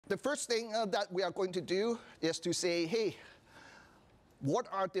the first thing that we are going to do is to say, hey, what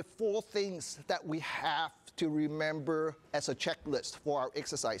are the 4 things that we have to remember as a checklist for our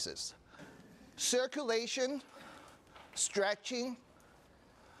exercises? Circulation, stretching,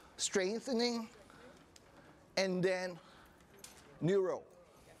 strengthening, and then neuro.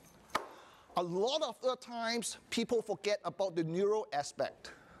 A lot of the times, people forget about the neuro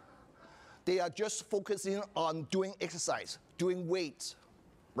aspect. They are just focusing on doing exercise, doing weights,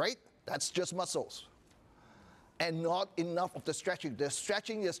 right? That's just muscles. And not enough of the stretching. The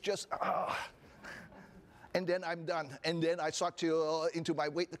stretching is just, and then I'm done. And then I start to into my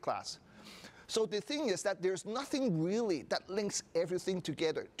weight class. So the thing is that there's nothing really that links everything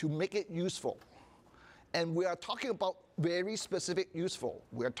together to make it useful. And we are talking about very specific useful.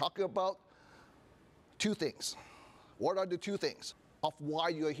 We are talking about 2 things. What are the 2 things of why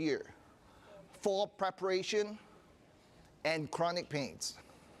you're here? For preparation and chronic pains.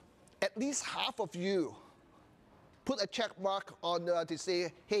 At least half of you put a check mark on to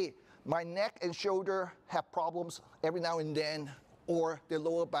say, hey, my neck and shoulder have problems every now and then, or the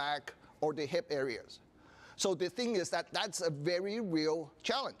lower back, or the hip areas. So the thing is that that's a very real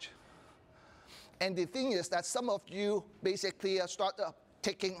challenge. And the thing is that some of you basically start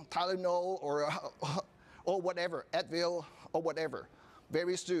taking Tylenol or whatever, Advil or whatever,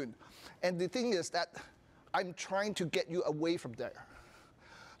 very soon. And the thing is that I'm trying to get you away from there.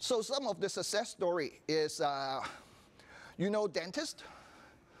 So some of the success story is, you know, dentists.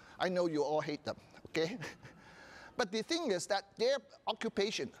 I know you all hate them, okay? But the thing is that their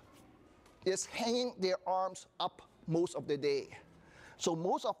occupation is hanging their arms up most of the day. So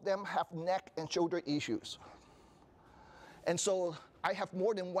most of them have neck and shoulder issues. And so I have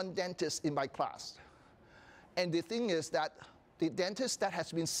more than 1 dentist in my class. And the thing is that the dentist that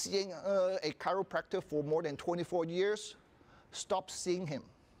has been seeing a chiropractor for more than 24 years stopped seeing him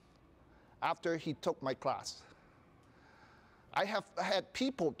after he took my class. I have had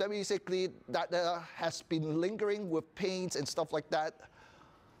people that basically that has been lingering with pains and stuff like that,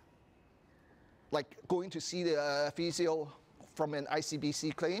 like going to see the physio from an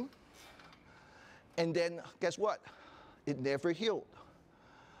ICBC claim, and then guess what? It never healed.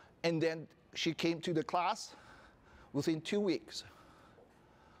 And then she came to the class within 2 weeks.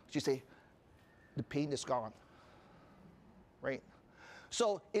 She said, the pain is gone, right?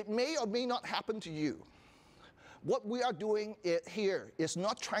 So it may or may not happen to you. What we are doing here is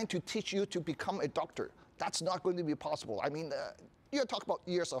not trying to teach you to become a doctor. That's not going to be possible. I mean, you're talking about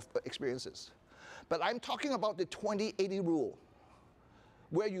years of experiences. But I'm talking about the 20-80 rule,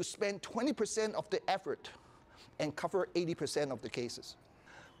 where you spend 20% of the effort and cover 80% of the cases.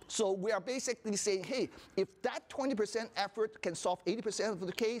 So we are basically saying, hey, if that 20% effort can solve 80% of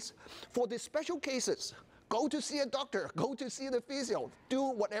the case, for the special cases, go to see a doctor, go to see the physio, do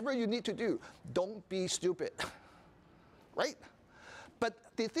whatever you need to do. Don't be stupid, right? But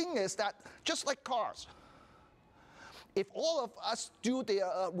the thing is that, just like cars, if all of us do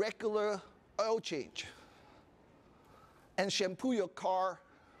the regular oil change and shampoo your car,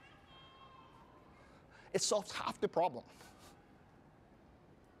 it solves half the problem,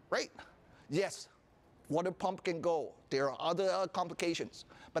 right? Yes, water pump can go. There are other complications.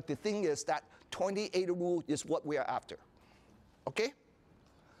 But the thing is that 20-80 rule is what we are after, okay?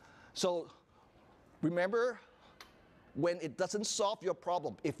 So remember, when it doesn't solve your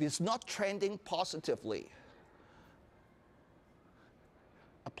problem, if it's not trending positively,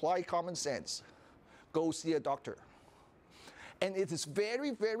 apply common sense. Go see a doctor. And it is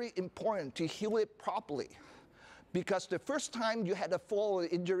very, very important to heal it properly, because the first time you had a fall or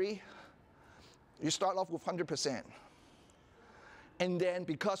injury, you start off with 100%. And then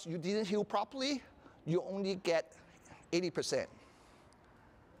because you didn't heal properly, you only get 80%.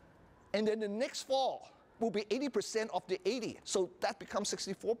 And then the next fall will be 80% of the 80, so that becomes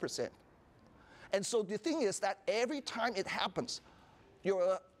 64%. And so the thing is that every time it happens,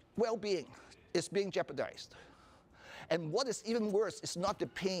 your well-being is being jeopardized. And what is even worse is not the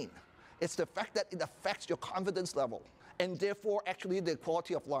pain, it's the fact that it affects your confidence level, and therefore actually the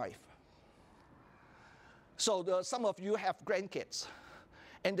quality of life. So some of you have grandkids,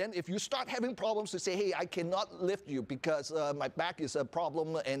 and then if you start having problems to say, hey, I cannot lift you because my back is a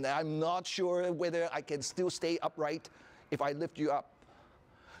problem and I'm not sure whether I can still stay upright if I lift you up.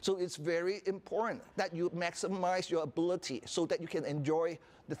 So it's very important that you maximize your ability so that you can enjoy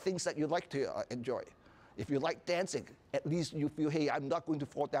the things that you like to enjoy. If you like dancing, at least you feel, hey, I'm not going to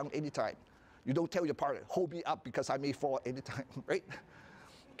fall down anytime. You don't tell your partner, hold me up because I may fall anytime, right?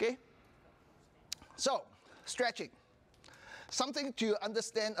 Okay? So, stretching. Something to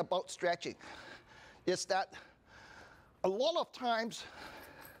understand about stretching is that a lot of times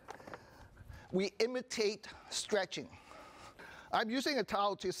we imitate stretching. I'm using a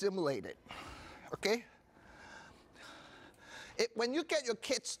towel to simulate it, okay? When you get your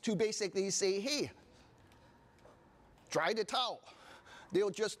kids to basically say, hey, dry the towel, they'll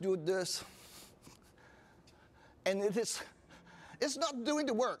just do this. And it's not doing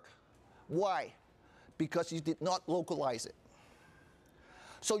the work. Why? Because you did not localize it.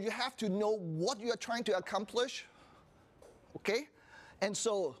 So you have to know what you are trying to accomplish, okay? And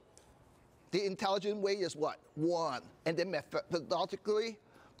so the intelligent way is what? One, and then methodologically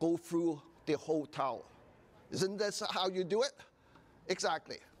go through the whole towel. Isn't that how you do it?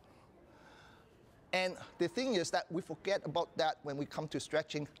 Exactly. And the thing is that we forget about that when we come to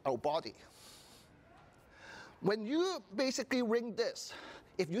stretching our body. When you basically wring this,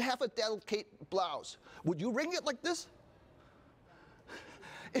 if you have a delicate blouse, would you wring it like this?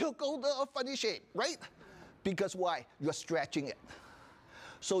 It'll go to a funny shape, right? Because why? You're stretching it.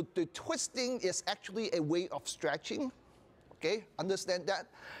 So the twisting is actually a way of stretching, okay? Understand that?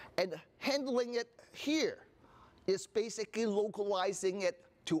 And handling it here is basically localizing it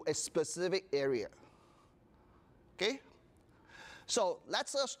to a specific area, okay? So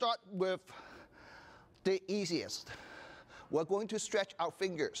let's start with the easiest. We're going to stretch our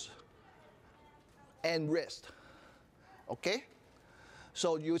fingers and wrist, okay?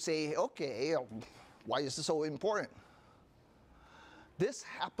 So you say, okay, why is this so important? This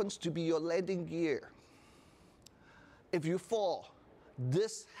happens to be your landing gear. If you fall,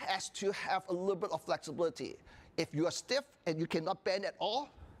 this has to have a little bit of flexibility. If you are stiff and you cannot bend at all,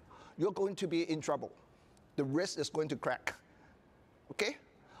 you're going to be in trouble. The wrist is going to crack, okay?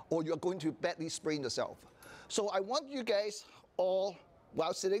 Or you're going to badly sprain yourself. So I want you guys all,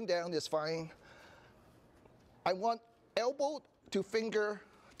 while sitting down is fine, I want elbow to finger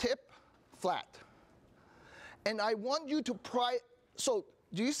tip flat. And I want you to pry, so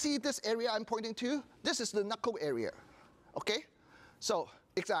do you see this area I'm pointing to? This is the knuckle area, okay? So,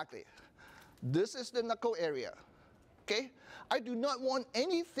 exactly. This is the knuckle area, okay? I do not want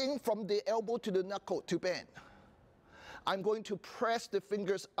anything from the elbow to the knuckle to bend. I'm going to press the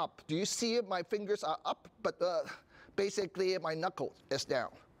fingers up. Do you see my fingers are up, but basically my knuckle is down.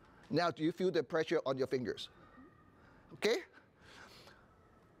 Now, do you feel the pressure on your fingers? Okay?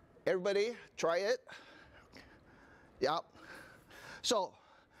 Everybody, try it. Yeah. So,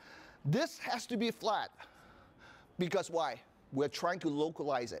 this has to be flat. Because why? We're trying to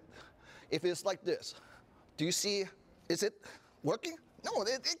localize it. If it's like this, do you see, is it working? No,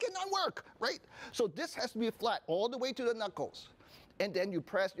 it cannot work, right? So this has to be flat all the way to the knuckles. And then you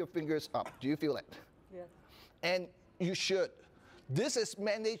press your fingers up. Do you feel it? Yeah. And you should. This is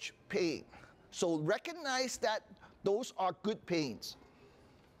managed pain. So recognize that those are good pains.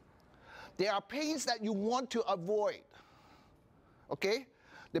 There are pains that you want to avoid, okay?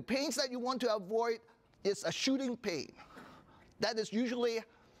 The pains that you want to avoid is a shooting pain. That is usually,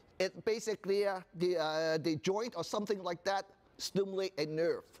 basically the joint or something like that stimulate a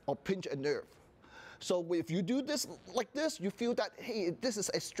nerve or pinch a nerve. So if you do this like this, you feel that, hey, this is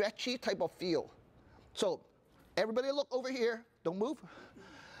a stretchy type of feel. So everybody look over here, don't move.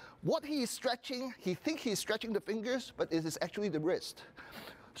 What he is stretching, he thinks he's stretching the fingers, but it is actually the wrist.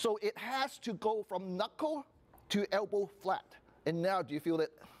 So it has to go from knuckle to elbow flat. And now do you feel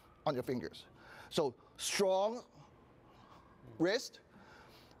it on your fingers? So strong wrist,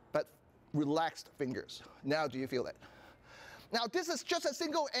 but relaxed fingers. Now do you feel it? Now this is just a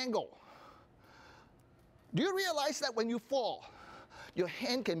single angle. Do you realize that when you fall, your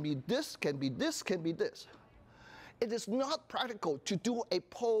hand can be this, can be this, can be this? It is not practical to do a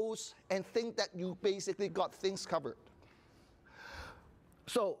pose and think that you basically got things covered.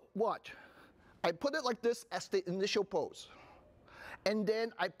 So watch. I put it like this as the initial pose. And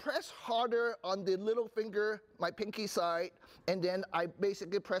then I press harder on the little finger, my pinky side, and then I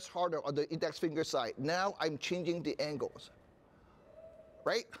basically press harder on the index finger side. Now I'm changing the angles.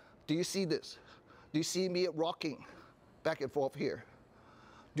 Right? Do you see this? Do you see me rocking back and forth here?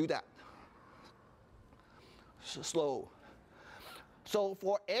 Do that. Slow. So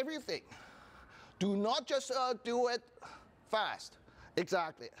for everything, do not just do it fast.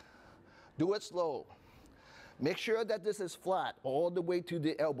 Exactly. Do it slow. Make sure that this is flat all the way to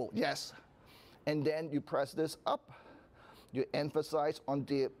the elbow. Yes. And then you press this up. You emphasize on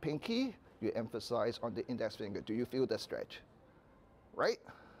the pinky. You emphasize on the index finger. Do you feel the stretch? Right?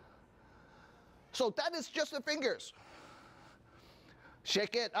 So that is just the fingers.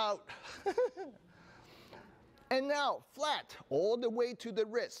 Shake it out. And now, flat all the way to the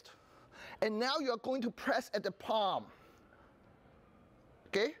wrist. And now you're going to press at the palm.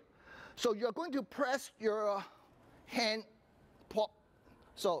 Okay? So you're going to press your hand pop.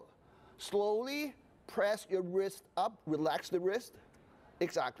 So slowly press your wrist up, relax the wrist.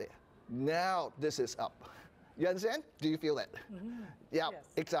 Exactly. Now this is up. You understand? Do you feel it? Mm-hmm. Yeah, yes.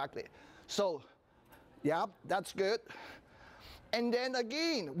 Exactly. So, yeah, that's good. And then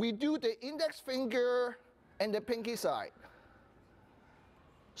again, we do the index finger and the pinky side.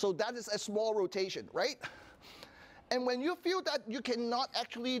 So that is a small rotation, right? And when you feel that you cannot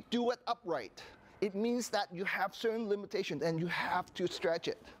actually do it upright, it means that you have certain limitations and you have to stretch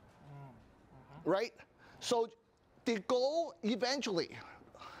it, right? So the goal eventually,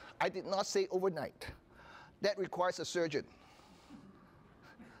 I did not say overnight, that requires a surgeon.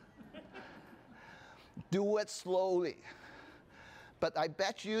 Do it slowly. But I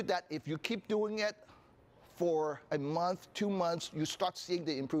bet you that if you keep doing it for a month, 2 months, you start seeing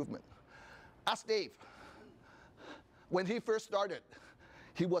the improvement. Ask Dave. When he first started,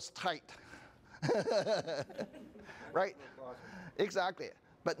 he was tight. Right? Exactly.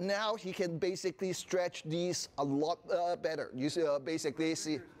 But now he can basically stretch these a lot better. You see, basically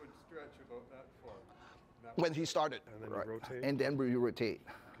see. Would stretch about that far. When he started. And then right. you rotate. And then you rotate,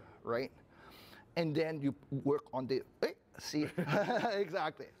 okay. Right? And then you work on the. See,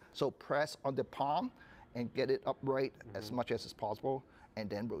 exactly. So press on the palm and get it upright as much as is possible, and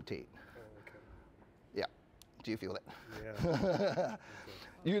then rotate. Oh, okay. Yeah. Do you feel it? Yeah.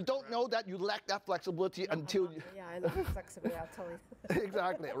 You don't know that you lack that flexibility until you... Yeah, I love flexibility, I'll tell you.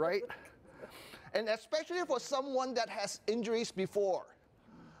 Exactly, right? And especially for someone that has injuries before.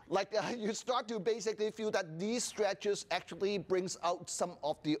 Like you start to basically feel that these stretches actually brings out some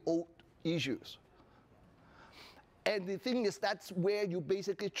of the old issues. And the thing is, that's where you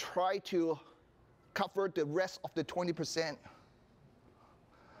basically try to cover the rest of the 20%.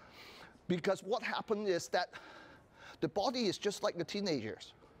 Because what happened is that the body is just like the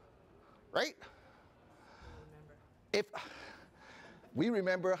teenagers, right? If we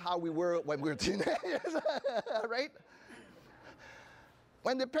remember how we were when we were teenagers, right?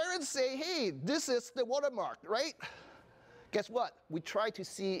 When the parents say, hey, this is the watermark, right? Guess what? We try to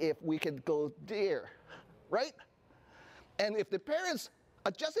see if we can go there, right? And if the parents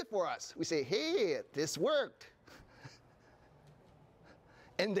adjust it for us, we say, hey, this worked.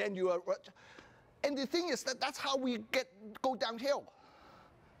 And then you are, and the thing is that that's how we go downhill.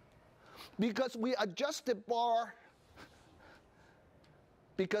 Because we adjust the bar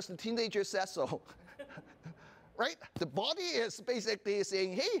because the teenager says so. Right? The body is basically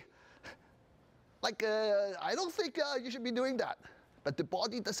saying, hey, like, I don't think you should be doing that. But the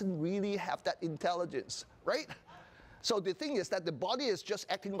body doesn't really have that intelligence, right? So the thing is that the body is just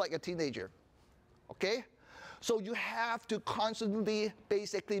acting like a teenager, okay? So you have to constantly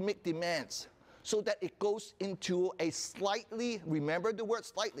basically make demands so that it goes into a slightly, remember the word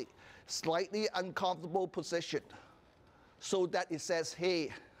slightly, slightly uncomfortable position so that it says,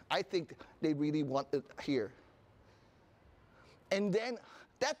 hey, I think they really want it here. And then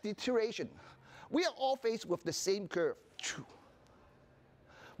that deterioration, we are all faced with the same curve.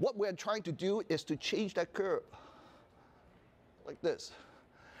 What we're trying to do is to change that curve like this.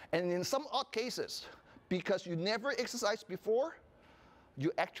 And in some odd cases, because you never exercised before,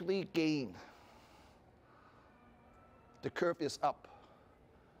 you actually gain. The curve is up.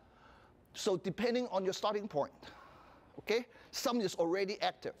 So depending on your starting point, okay, some is already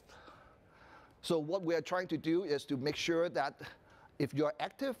active. So what we are trying to do is to make sure that if you're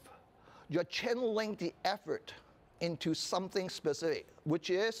active, you're channeling the effort into something specific,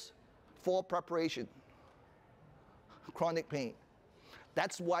 which is for preparation, chronic pain.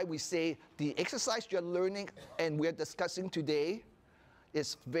 That's why we say the exercise you're learning and we're discussing today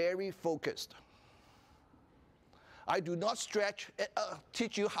is very focused. I do not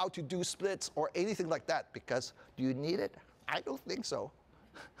teach you how to do splits or anything like that, because do you need it? I don't think so,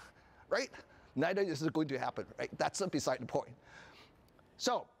 right? Neither is it going to happen, right? That's beside the point.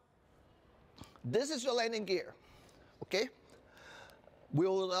 So, this is your landing gear, okay?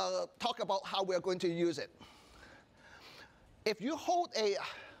 We'll talk about how we're going to use it. If you hold a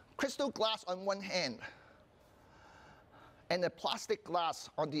crystal glass on one hand and a plastic glass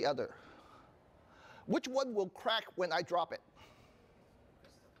on the other, which one will crack when I drop it?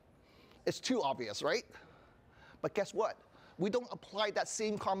 It's too obvious, right? But guess what? We don't apply that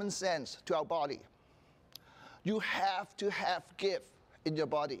same common sense to our body. You have to have give in your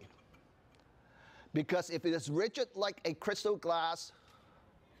body. Because if it is rigid like a crystal glass,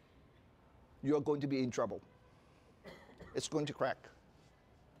 you're going to be in trouble. It's going to crack.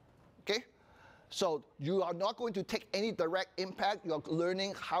 Okay? So you are not going to take any direct impact. You're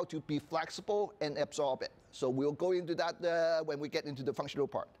learning how to be flexible and absorb it. So we'll go into that when we get into the functional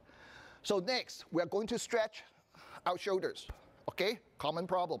part. So next, we're going to stretch our shoulders. Okay, common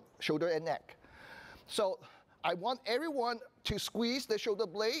problem, shoulder and neck. So I want everyone to squeeze the shoulder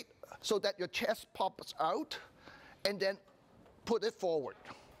blade so that your chest pops out and then put it forward.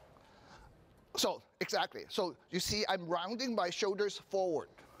 So, exactly. So you see I'm rounding my shoulders forward.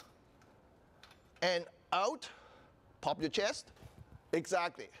 And out, pop your chest.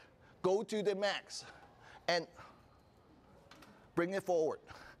 Exactly. Go to the max and bring it forward.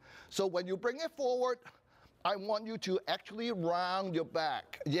 So when you bring it forward, I want you to actually round your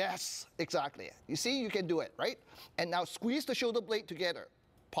back. Yes, exactly. You see, you can do it, right? And now squeeze the shoulder blade together.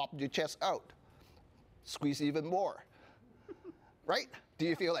 Pop your chest out. Squeeze even more. Right? Do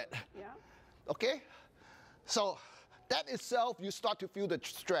you feel it? Yeah. Okay? So that itself, you start to feel the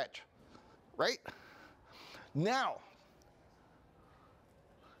stretch, right? Now,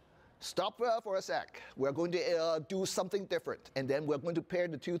 stop for a sec. We're going to do something different, and then we're going to pair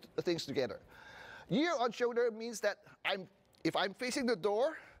the two things together. Year on shoulder means that if I'm facing the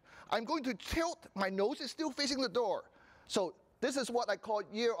door, I'm going to tilt, my nose is still facing the door. So this is what I call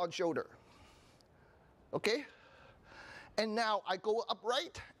year on shoulder. Okay? And now I go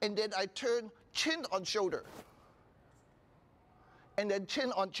upright, and then I turn chin on shoulder. And then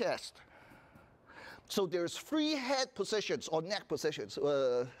chin on chest. So there's three head positions or neck positions,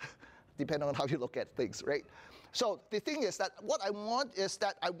 depending on how you look at things, right? So the thing is that what I want is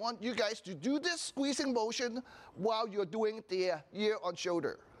that I want you guys to do this squeezing motion while you're doing the year on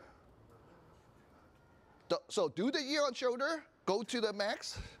shoulder. So do the year on shoulder, go to the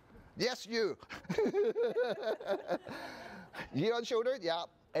max. Yes, you. Year on shoulder, yeah.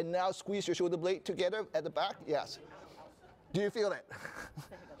 And now squeeze your shoulder blade together at the back, yes. Do you feel it?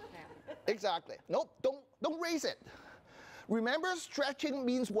 Exactly. Nope, don't raise it. Remember, stretching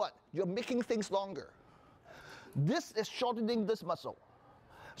means what? You're making things longer. This is shortening this muscle.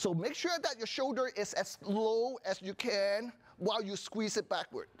 So make sure that your shoulder is as low as you can while you squeeze it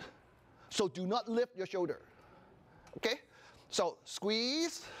backward. So do not lift your shoulder. Okay? So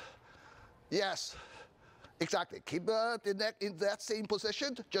squeeze. Yes. Exactly. Keep the neck in that same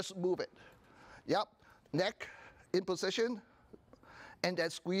position. Just move it. Yep. Neck in position. And then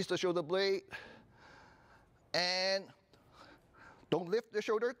squeeze the shoulder blade. And don't lift the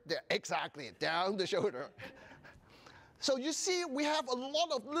shoulder. There. Exactly. Down the shoulder. So you see, we have a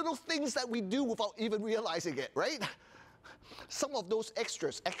lot of little things that we do without even realizing it, right? Some of those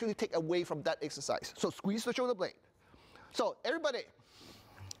extras actually take away from that exercise. So squeeze the shoulder blade. So everybody,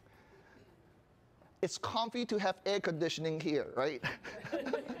 it's comfy to have air conditioning here, right?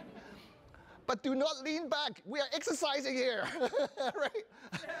 But do not lean back. We are exercising here, right?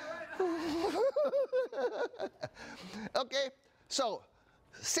 Okay, so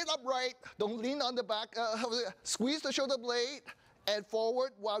sit upright, don't lean on the back, squeeze the shoulder blade and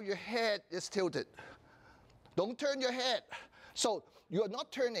forward while your head is tilted. Don't turn your head. So you're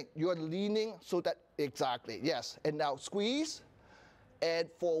not turning, you're leaning so that, exactly, yes. And now squeeze and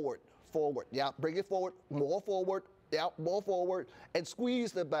forward, forward, yeah. Bring it forward, yeah, more forward, and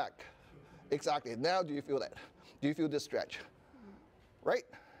squeeze the back. Exactly, now do you feel that? Do you feel this stretch? Right?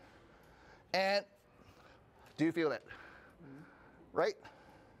 And do you feel it? Right?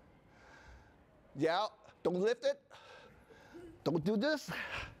 Yeah, don't lift it. Don't do this.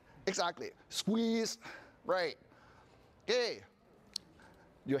 Exactly. Squeeze. Right. Okay.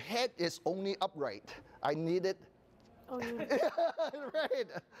 Your head is only upright. I need it. Oh, you right.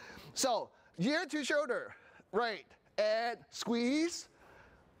 So, year to shoulder. Right. And squeeze.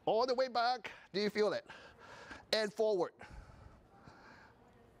 All the way back. Do you feel it? And forward.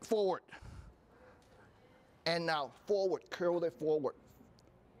 Forward. And now forward. Curl it forward.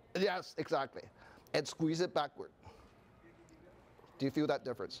 Yes, exactly. And squeeze it backward. Do you feel that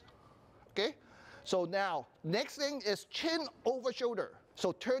difference? Okay? So now, next thing is chin over shoulder.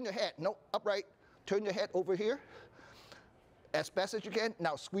 So turn your head, no, upright. Turn your head over here as best as you can.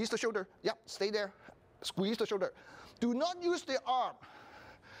 Now squeeze the shoulder. Yep, stay there. Squeeze the shoulder. Do not use the arm.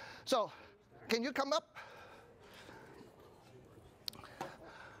 So, can you come up?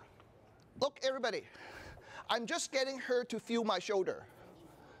 Look, everybody. I'm just getting her to feel my shoulder.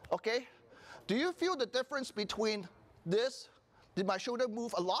 Okay? Do you feel the difference between this? Did my shoulder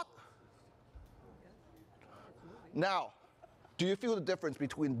move a lot? Now, do you feel the difference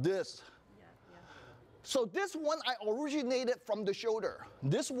between this? So this one I originated from the shoulder.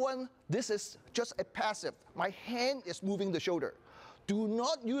 This one, this is just a passive. My hand is moving the shoulder. Do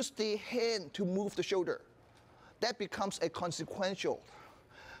not use the hand to move the shoulder. That becomes a consequential.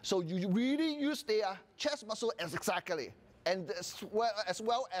 So you really use the chest muscle as exactly, and as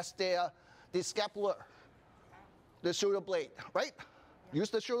well as the scapular, the shoulder blade, right? Use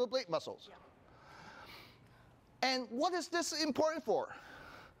the shoulder blade muscles. And what is this important for?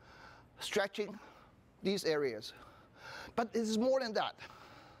 Stretching these areas. But it is more than that.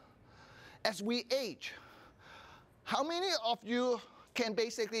 As we age, how many of you can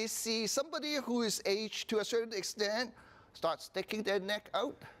basically see somebody who is aged to a certain extent start sticking their neck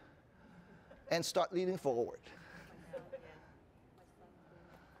out and start leaning forward?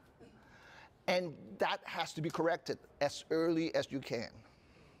 And that has to be corrected as early as you can.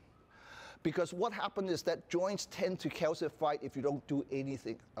 Because what happens is that joints tend to calcify if you don't do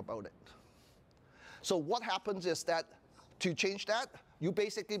anything about it. So what happens is that to change that, you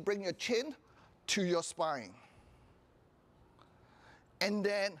basically bring your chin to your spine. And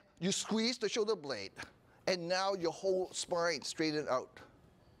then you squeeze the shoulder blade, and now your whole spine straightened out.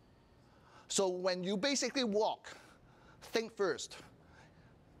 So when you basically walk, think first,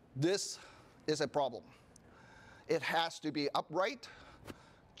 this is a problem. It has to be upright,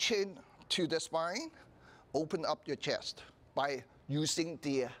 chin to the spine, open up your chest by using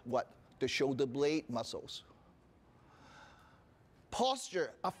the shoulder blade muscles.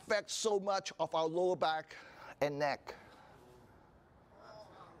 Posture affects so much of our lower back and neck.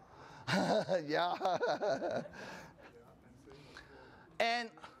 Yeah. And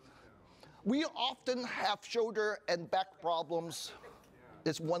we often have shoulder and back problems.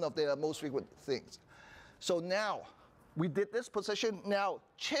 It's one of the most frequent things. So now, we did this position. Now,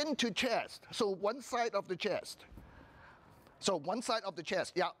 chin to chest. So one side of the chest. So one side of the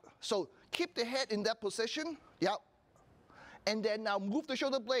chest, yeah. So keep the head in that position, yeah. And then now move the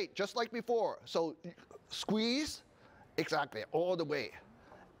shoulder blade, just like before. So squeeze, exactly, all the way.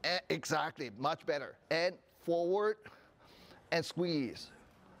 Exactly, much better. And forward, and squeeze.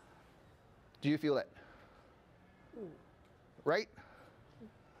 Do you feel it? Right?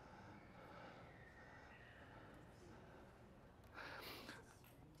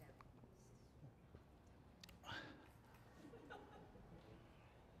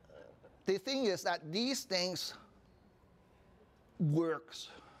 The thing is that these things works.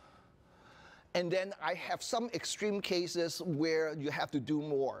 And then I have some extreme cases where you have to do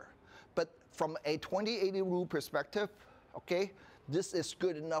more. But from a 20-80 rule perspective, okay, this is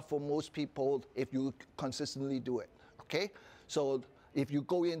good enough for most people if you consistently do it, okay? So if you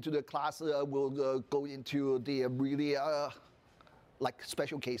go into the class, we'll go into the really like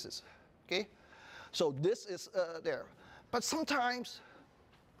special cases, okay? So this is there. But sometimes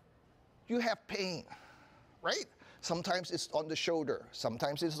you have pain, right? Sometimes it's on the shoulder,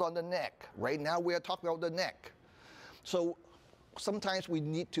 sometimes it's on the neck. Right now we are talking about the neck. So sometimes we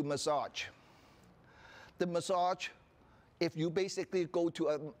need to massage. The massage, if you basically go to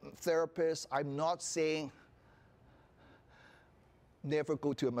a therapist, I'm not saying never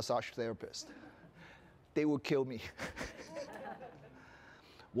go to a massage therapist. They will kill me.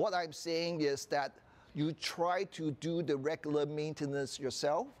 What I'm saying is that you try to do the regular maintenance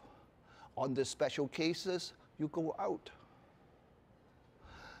yourself. On the special cases, you go out.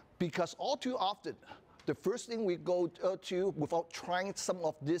 Because all too often, the first thing we go to without trying some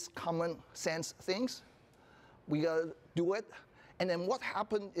of these common sense things, we do it. And then what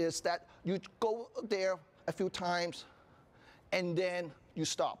happens is that you go there a few times and then you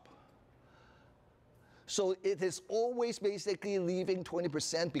stop. So it is always basically leaving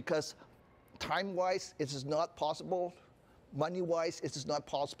 20% because time-wise, it is not possible. Money-wise, it is not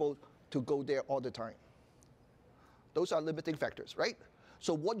possible to go there all the time. Those are limiting factors, right?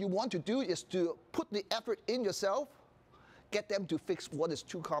 So what you want to do is to put the effort in yourself, get them to fix what is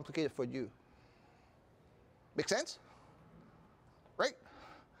too complicated for you. Make sense? Right?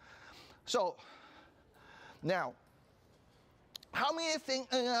 So, now, how many think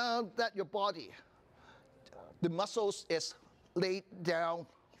that your body, the muscles is laid down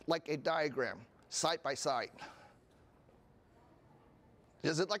like a diagram, side by side?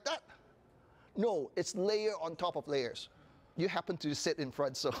 Is it like that? No, it's layer on top of layers. You happen to sit in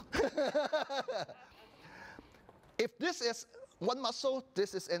front, so. If this is one muscle,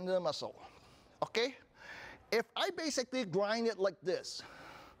 this is another muscle, okay? If I basically grind it like this,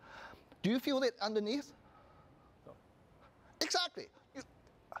 do you feel it underneath? No. Exactly.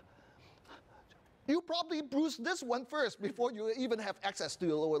 You probably bruise this one first before you even have access to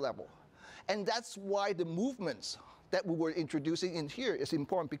the lower level. And that's why the movements that we were introducing in here is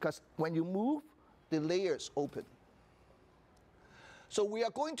important, because when you move, the layers open. So we are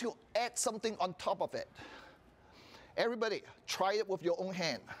going to add something on top of it. Everybody, try it with your own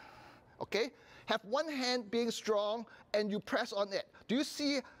hand, okay? Have one hand being strong and you press on it. Do you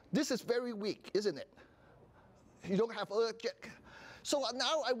see, this is very weak, isn't it? You don't have, so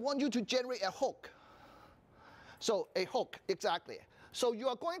now I want you to generate a hook. So a hook, exactly. So you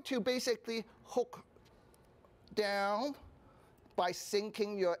are going to basically hook down by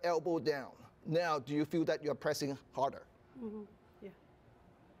sinking your elbow down. Now, do you feel that you're pressing harder? Mm-hmm. Yeah.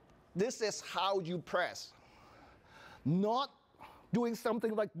 This is how you press. Not doing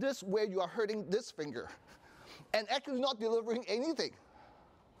something like this where you are hurting this finger and actually not delivering anything.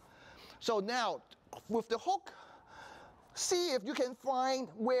 So now, with the hook, see if you can find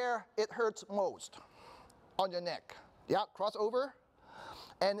where it hurts most on your neck. Yeah, cross over.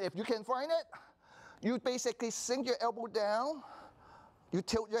 And if you can find it, you basically sink your elbow down, you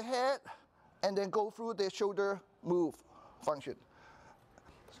tilt your head, and then go through the shoulder move function.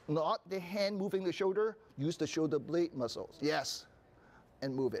 Not the hand moving the shoulder, use the shoulder blade muscles. Yes,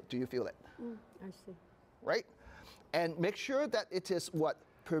 and move it. Do you feel it? I see. Right? And make sure that it is what?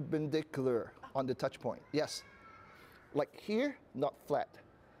 Perpendicular on the touch point. Yes. Like here, not flat.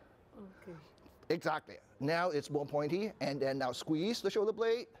 Okay. Exactly. Now it's more pointy, and then now squeeze the shoulder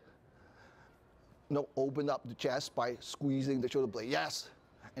blade. No, open up the chest by squeezing the shoulder blade. Yes.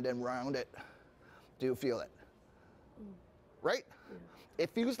 And then round it. Do you feel it? Right? Yeah.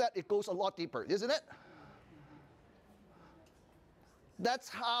 It feels that it goes a lot deeper, isn't it? That's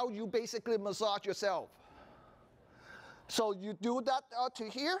how you basically massage yourself. So you do that to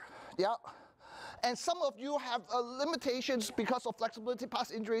here, yeah. And some of you have limitations because of flexibility,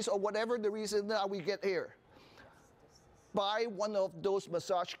 past injuries, or whatever the reason that we get here. Buy one of those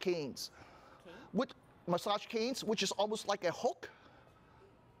massage canes. With massage canes, which is almost like a hook.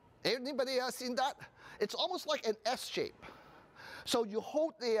 Anybody has seen that? It's almost like an S shape. So you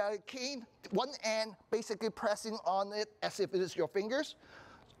hold the cane, one end basically pressing on it as if it is your fingers,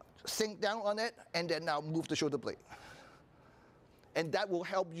 sink down on it, and then now move the shoulder blade. And that will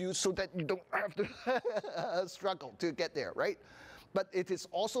help you so that you don't have to struggle to get there, right? But it is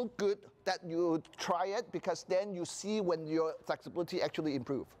also good that you try it because then you see when your flexibility actually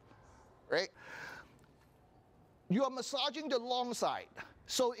improves, right? You are massaging the long side.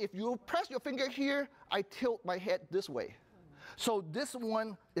 So if you press your finger here, I tilt my head this way. So this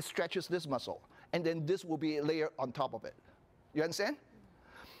one, it stretches this muscle. And then this will be a layer on top of it. You understand?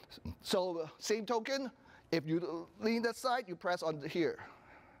 So same token, if you lean that side, you press on here.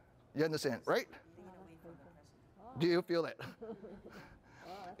 You understand, right? Do you feel it?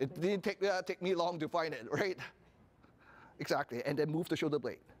 It didn't take me long to find it, right? Exactly, and then move the shoulder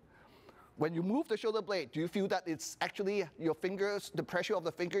blade. When you move the shoulder blade, do you feel that it's actually your fingers, the pressure of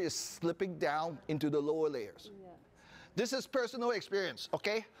the finger is slipping down into the lower layers? Yeah. This is personal experience,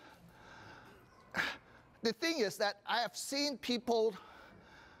 okay? The thing is that I have seen people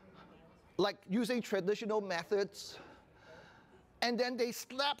like using traditional methods, and then they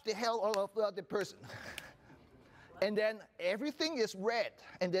slap the hell out of the other person. And then everything is red,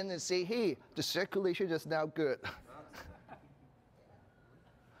 and then they say, hey, the circulation is now good.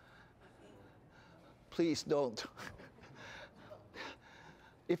 Please don't.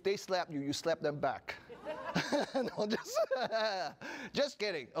 If they slap you, you slap them back. No, just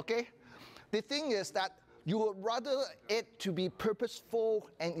kidding, okay? The thing is that you would rather it to be purposeful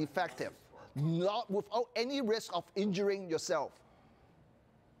and effective, not without any risk of injuring yourself.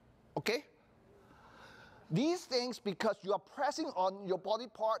 Okay? These things, because you are pressing on your body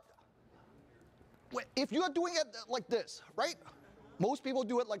part, if you are doing it like this, right? Most people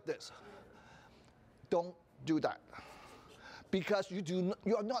do it like this. Don't do that. Because you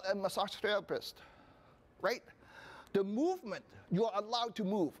are not a massage therapist, right? The movement, you are allowed to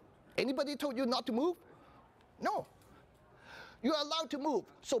move. Anybody told you not to move? No. You are allowed to move.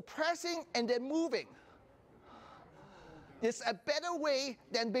 So pressing and then moving is a better way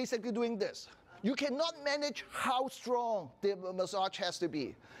than basically doing this. You cannot manage how strong the massage has to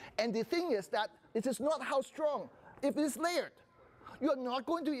be. And the thing is that it is not how strong. If it is layered, you are not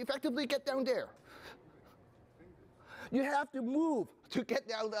going to effectively get down there. You have to move to get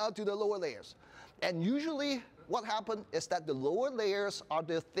down to the lower layers. And usually what happens is that the lower layers are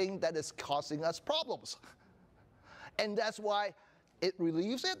the thing that is causing us problems. And that's why it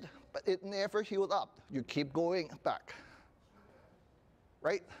relieves it, but it never heals up. You keep going back,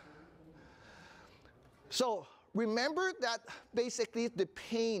 right? So remember that basically the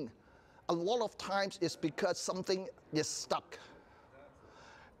pain a lot of times is because something is stuck.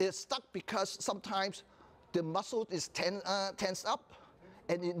 It's stuck because sometimes the muscle is tensed up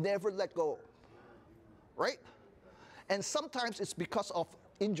and it never let go, right? And sometimes it's because of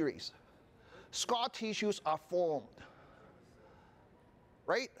injuries. Scar tissues are formed,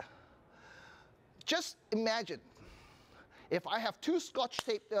 right? Just imagine if I have two scotch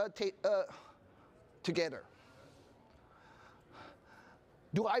tape together.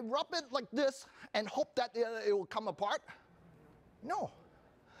 Do I rub it like this and hope that it will come apart? No.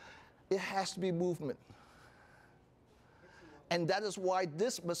 It has to be movement. And that is why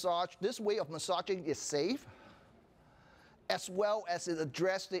this way of massaging is safe, as well as it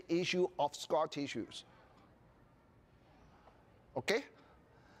addresses the issue of scar tissues. Okay?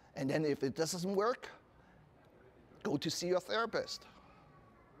 And then if it doesn't work, go to see your therapist.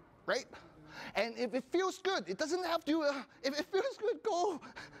 Right? And if it feels good, it doesn't have to, if it feels good, go.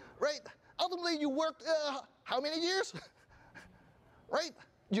 Right? Ultimately, you worked how many years? Right?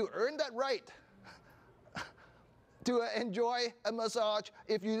 You earned that right to enjoy a massage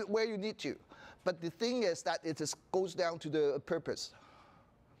where you need to. But the thing is that it goes down to the purpose.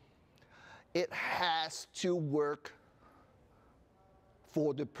 It has to work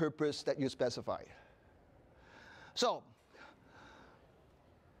for the purpose that you specify. So,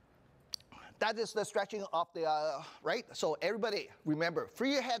 that is the stretching of the, right? So everybody, remember,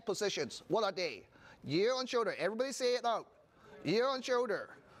 free head positions, what are they? Ear on shoulder, everybody say it out. Ear on shoulder,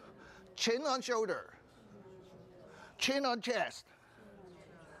 chin on shoulder, chin on chest,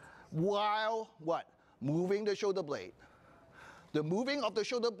 while what? Moving the shoulder blade. The moving of the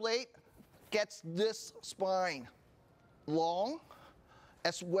shoulder blade gets this spine long,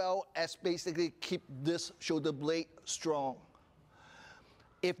 as well as basically keep this shoulder blade strong.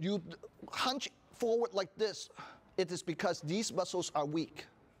 If you hunch forward like this, it is because these muscles are weak.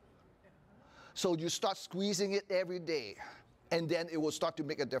 So you start squeezing it every day, and then it will start to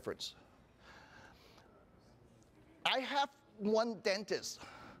make a difference. I have one dentist,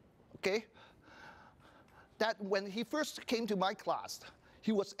 okay, that when he first came to my class,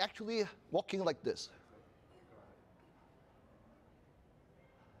 he was actually walking like this.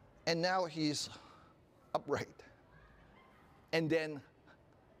 And now he's upright. And then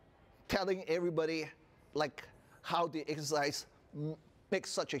telling everybody like how the exercise makes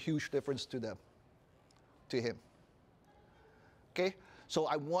such a huge difference to them, to him. Okay, so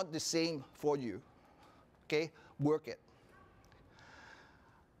I want the same for you. Okay, work it.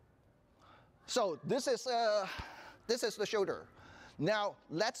 So this is the shoulder. Now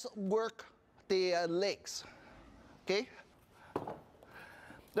let's work the legs. Okay,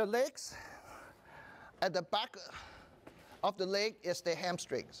 the legs at the back of the leg is the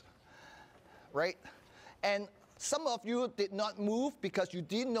hamstrings, right? And some of you did not move because you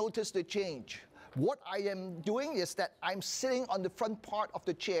didn't notice the change. What I am doing is that I'm sitting on the front part of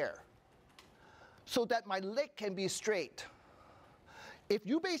the chair so that my leg can be straight. If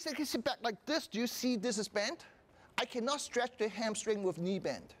you basically sit back like this, do you see this is bent? I cannot stretch the hamstring with knee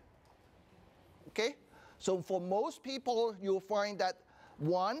bend. Okay? So for most people, you'll find that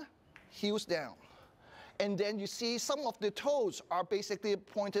one, heels down. And then you see some of the toes are basically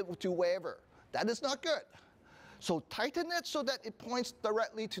pointed to wherever. That is not good. So tighten it so that it points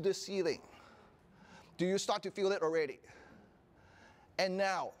directly to the ceiling. Do you start to feel it already? And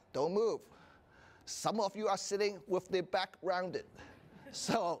now, don't move. Some of you are sitting with the back rounded.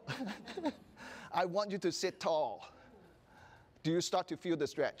 So I want you to sit tall. Do you start to feel the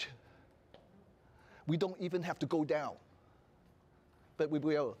stretch? We don't even have to go down, but we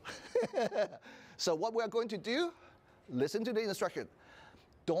will. So what we are going to do, listen to the instruction.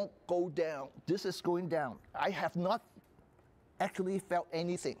 Don't go down. This is going down. I have not actually felt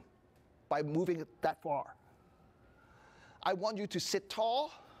anything by moving it that far. I want you to sit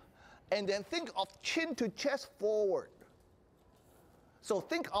tall and then think of chin to chest forward. So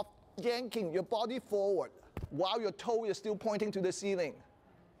think of yanking your body forward while your toe is still pointing to the ceiling.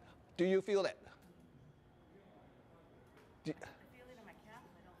 Do you feel it? I feel it in my calf,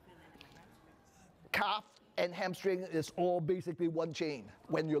 I don't feel it in my hamstring. Calf and hamstring is all basically one chain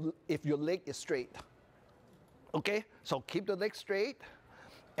if your leg is straight. Okay, so keep the leg straight,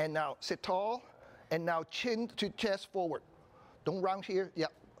 and now sit tall, and now chin to chest forward. Don't round here, yeah.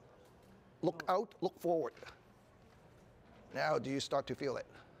 Look out, look forward. Now, do you start to feel it?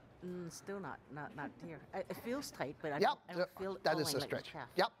 Still not here. It feels tight, but I Yep, don't feel it that going is a like stretch. the calf.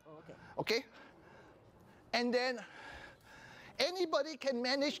 Yep. Oh, okay. Okay. And then anybody can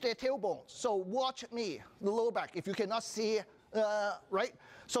manage their tailbone. So watch me, the lower back. If you cannot see, right?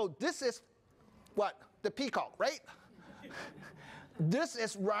 So this is what? The peacock, right? This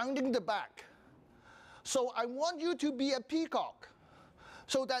is rounding the back. So I want you to be a peacock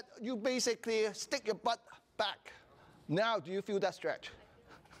so that you basically stick your butt back. Now, do you feel that stretch?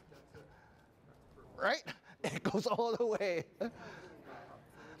 Right? It goes all the way.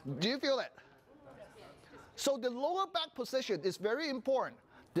 Do you feel it? So the lower back position is very important.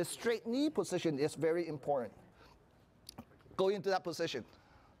 The straight knee position is very important. Go into that position.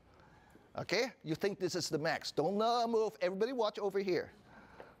 Okay? You think this is the max. Don't move. Everybody watch over here.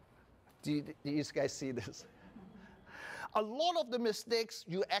 Do you guys see this? A lot of the mistakes,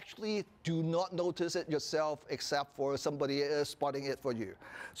 you actually do not notice it yourself except for somebody else spotting it for you.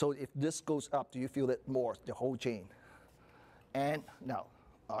 So if this goes up, do you feel it more, the whole chain? And now,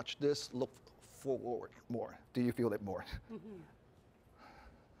 arch this, look forward more. Do you feel it more?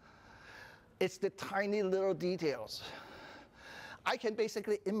 It's the tiny little details. I can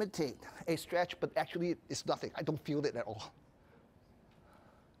basically imitate a stretch, but actually it's nothing. I don't feel it at all.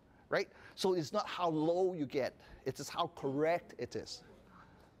 Right? So it's not how low you get, it is how correct it is.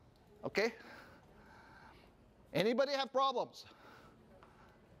 Okay? Anybody have problems?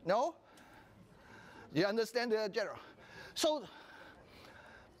 No? You understand the general? So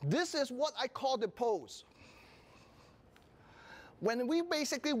this is what I call the pose. When we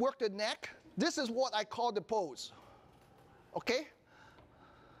basically work the neck, this is what I call the pose. Okay?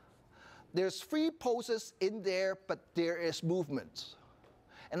 There's 3 poses in there, but there is movements.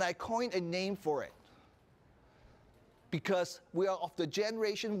 And I coined a name for it. Because we are of the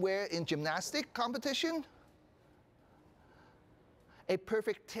generation where in gymnastic competition, a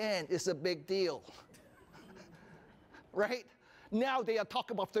perfect 10 is a big deal. Right? Now they are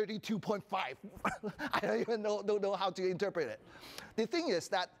talking about 32.5. I don't even know how to interpret it. The thing is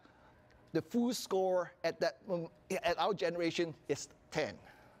that the full score at our generation is 10.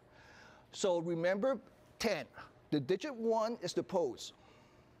 So remember 10. The digit 1 is the pose.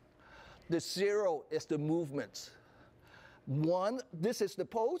 The 0 is the movements. 1, this is the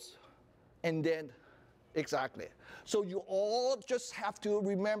pose, and then exactly. So you all just have to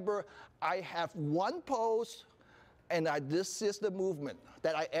remember, I have 1 pose, and this is the movement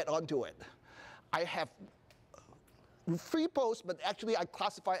that I add on to it. I have 3 poses, but actually I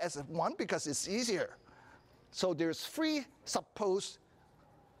classify as 1 because it's easier. So there's 3 sub-poses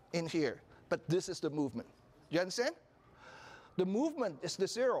in here, but this is the movement. You understand? The movement is the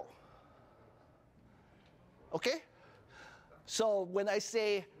 0. Okay? So when I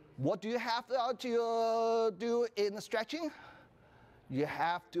say, what do you have to do in stretching? You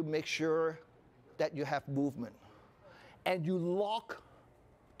have to make sure that you have movement. And you lock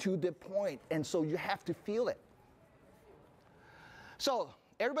to the point, and so you have to feel it. So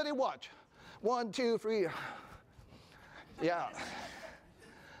everybody watch. 1, 2, 3. Yeah.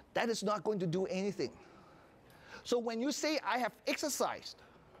 That is not going to do anything. So when you say, I have exercised,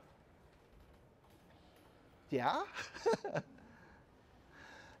 yeah?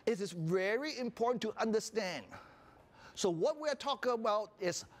 It is very important to understand. So what we're talking about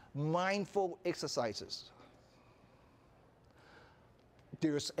is mindful exercises.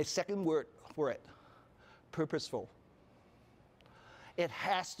 There's a second word for it, purposeful. It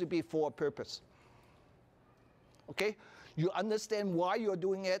has to be for a purpose. Okay? You understand why you're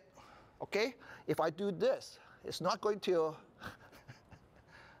doing it. Okay? If I do this, it's not going to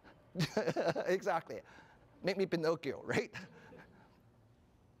exactly make me Pinocchio, right?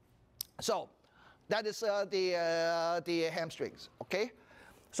 So that is the hamstrings. Okay?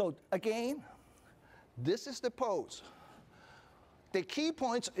 So again, this is the pose. The key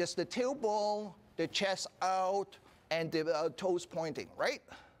points is the tailbone, the chest out, and the toes pointing, right?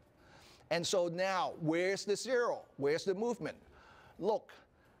 And so now, where's the 0? Where's the movement? Look,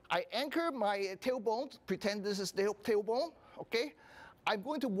 I anchor my tailbone, pretend this is the tailbone, okay? I'm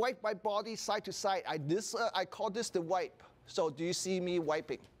going to wipe my body side to side. I call this the wipe. So do you see me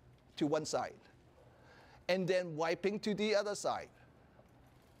wiping to one side? And then wiping to the other side.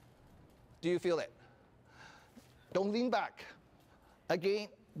 Do you feel it? Don't lean back. Again,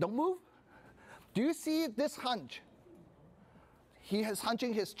 don't move. Do you see this hunch? He is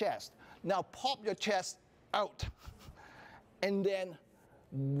hunching his chest. Now pop your chest out and then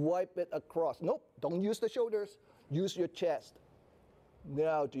wipe it across. Nope, don't use the shoulders, use your chest.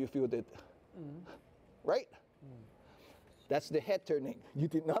 Now do you feel that? Right? That's the head turning. You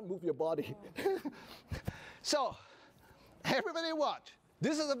did not move your body. So, everybody watch.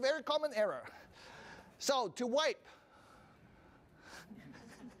 This is a very common error. So, to wipe,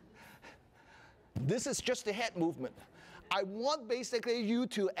 this is just the head movement. I want basically you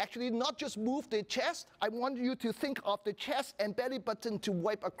to actually not just move the chest, I want you to think of the chest and belly button to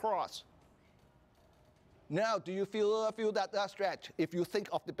wipe across. Now, do you feel that stretch? If you think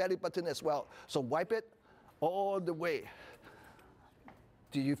of the belly button as well. So wipe it all the way.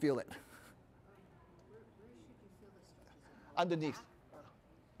 Do you feel it? Underneath.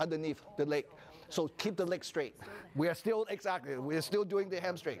 Underneath the leg. So keep the leg straight. We are still doing the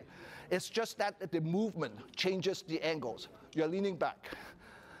hamstring. It's just that the movement changes the angles. You're leaning back.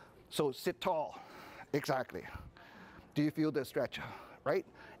 So sit tall. Exactly. Do you feel the stretch? Right?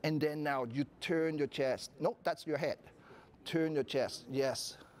 And then now you turn your chest. Nope, that's your head. Turn your chest.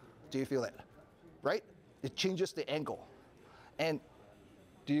 Yes. Do you feel it? Right? It changes the angle. And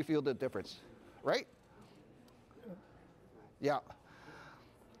do you feel the difference, right? Yeah.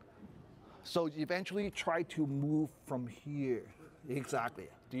 So eventually try to move from here. Exactly.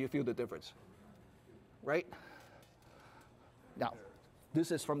 Do you feel the difference? Right? Now,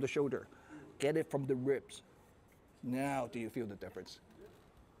 this is from the shoulder. Get it from the ribs. Now, do you feel the difference?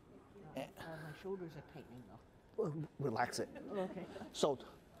 My shoulders are tightening though. Relax it. Okay. So,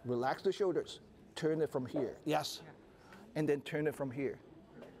 relax the shoulders. Turn it from here. Yes. And then turn it from here.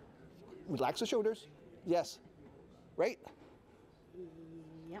 Relax the shoulders. Yes. Right?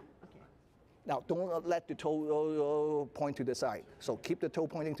 Yep. Okay. Now, don't let the toe point to the side. So keep the toe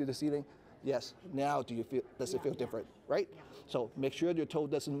pointing to the ceiling. Yes. Now, does it feel different? Right? So make sure your toe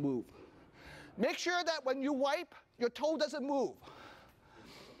doesn't move. Make sure that when you wipe, your toe doesn't move.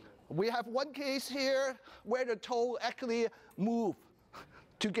 We have one case here where the toe actually moved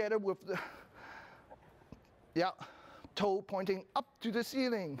together with the toe pointing up to the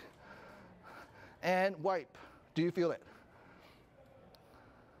ceiling. And wipe. Do you feel it?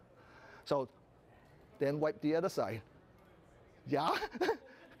 So then wipe the other side. Yeah?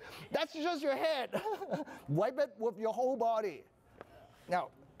 That's just your head. Wipe it with your whole body. Now,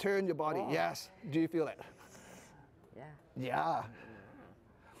 turn your body. Oh. Yes. Do you feel it? Yeah. Yeah.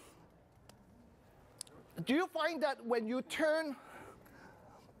 Do you find that when you turn,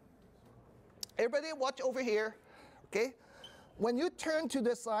 everybody watch over here, okay? When you turn to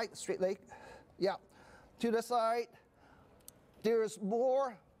the side, straight leg, to the side, there's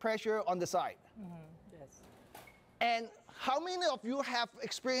more pressure on the side. Yes. And how many of you have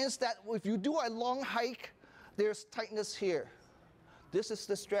experienced that if you do a long hike, there's tightness here? This is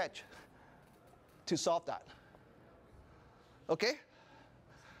the stretch to solve that. Okay?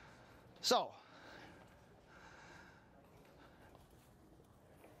 So,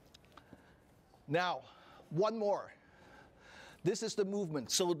 now, one more. This is the movement.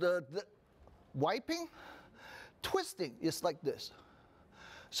 So the wiping, twisting is like this.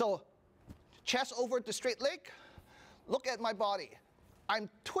 So chest over the straight leg. Look at my body. I'm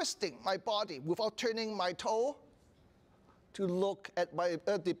twisting my body without turning my toe to look at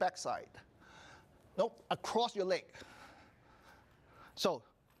the back side. Nope, across your leg. So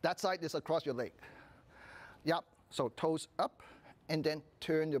that side is across your leg. Yep, so toes up and then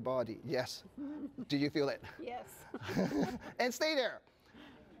turn your body. Yes. Do you feel it? Yes. And stay there.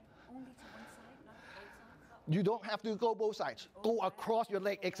 Only to one side, not both sides? You don't have to go both sides. Go across your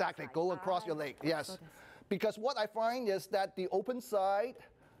leg, exactly. Go across your leg, yes. Because what I find is that the open side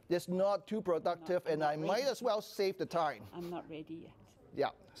is not too productive and I might as well save the time. I'm not ready yet. Yeah,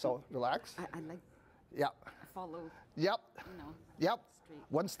 so relax. I like Yeah. follow, Yep. you know. Yep. Straight.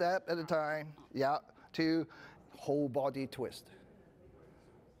 One step at a time. Yeah. Two, whole body twist.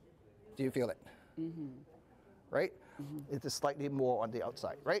 Do you feel it? Mm-hmm. Right? Mm-hmm. It is slightly more on the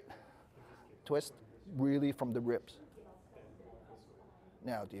outside, right? Twist really from the ribs.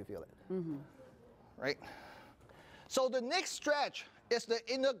 Now, do you feel it? Mm-hmm. Right? So the next stretch is the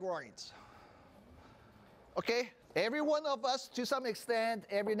inner groins. Okay? Every one of us, to some extent,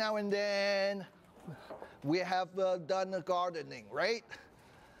 every now and then, we have done gardening, right?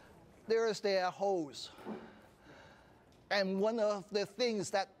 There is the hose. And one of the things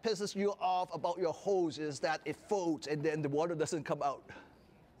that pisses you off about your hose is that it folds and then the water doesn't come out,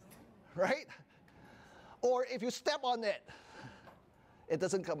 right? Or if you step on it, it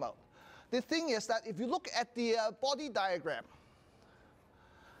doesn't come out. The thing is that if you look at the body diagram,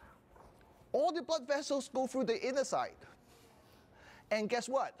 all the blood vessels go through the inner side. And guess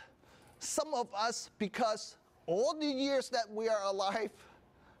what? Some of us, because all the years that we are alive,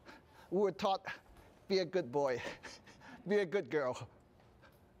 we were taught, be a good boy, be a good girl,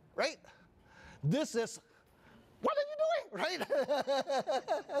 right? This is, what are you doing,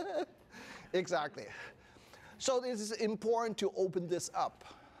 right? Exactly. So this is important to open this up,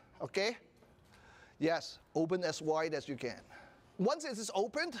 okay? Yes, open as wide as you can. Once it is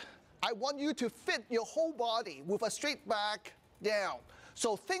opened, I want you to fit your whole body with a straight back down.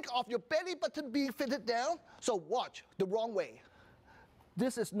 So think of your belly button being fitted down. So watch the wrong way.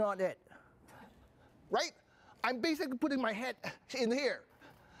 This is not it, right? I'm basically putting my head in here.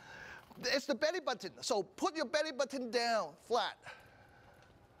 It's the belly button. So put your belly button down flat.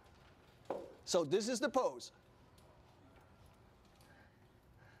 So this is the pose.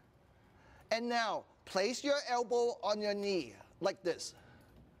 And now place your elbow on your knee like this.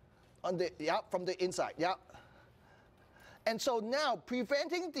 On the, from the inside, And so now,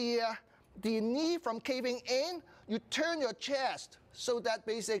 preventing the knee from caving in, you turn your chest so that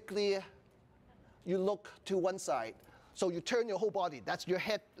basically you look to one side. So you turn your whole body. That's your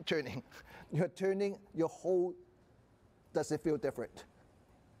head turning. You're turning your whole does it feel different?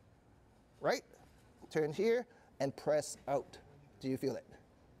 Right? Turn here and press out. Do you feel it?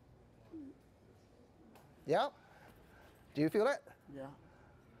 Yeah? Do you feel it? Yeah.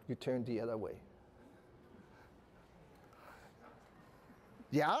 You turn the other way.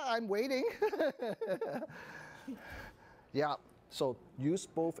 Yeah, I'm waiting. Yeah, so use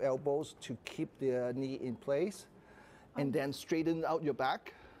both elbows to keep the knee in place and then straighten out your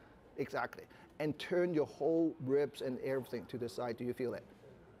back. Exactly. And turn your whole ribs and everything to the side. Do you feel it?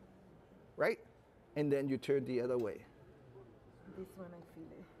 Right? And then you turn the other way. This one I feel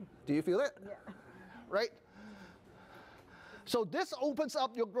it. Do you feel it? Yeah. Right? So this opens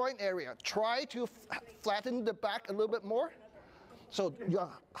up your groin area. Try to flatten the back a little bit more. So you're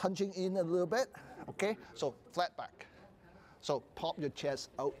hunching in a little bit, okay? So flat back. So pop your chest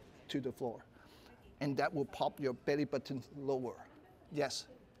out to the floor. And that will pop your belly button lower. Yes.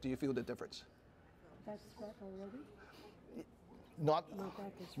 Do you feel the difference? That's flat already? Not, My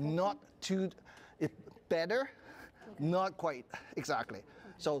back is not too, better, not quite, exactly.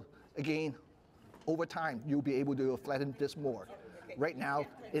 So again, over time, you'll be able to flatten this more. Right now,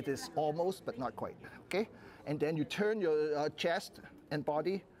 it is almost, but not quite, okay? And then you turn your chest and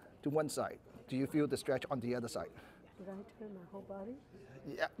body to one side. Do you feel the stretch on the other side? Did I turn my whole body?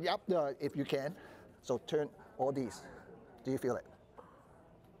 Yep, if you can. So turn all these. Do you feel it?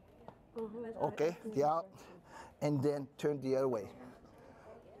 Okay, yeah. And then turn the other way.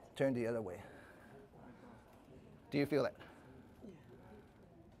 Turn the other way. Do you feel it?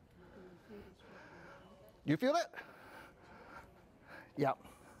 You feel it? Yeah.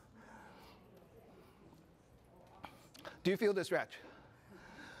 Do you feel the stretch?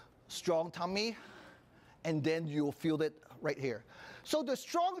 Strong tummy, and then you'll feel it right here. So the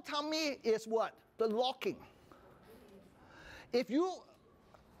strong tummy is what? The locking. If you,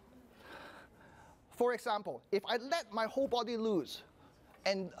 for example, if I let my whole body loose,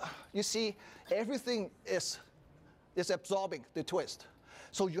 and you see everything is absorbing the twist.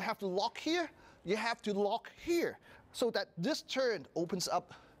 So you have to lock here, you have to lock here, so that this turn opens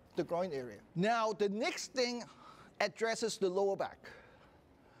up the groin area. Now the next thing addresses the lower back.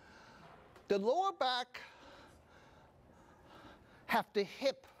 The lower back have the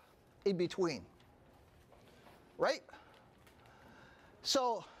hip in between, right?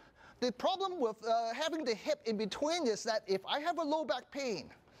 So the problem with having the hip in between is that if I have a low back pain,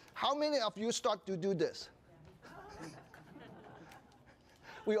 how many of you start to do this?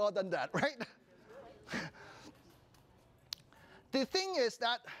 We all done that, right? The thing is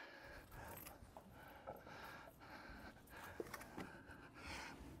that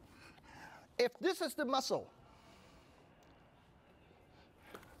if this is the muscle,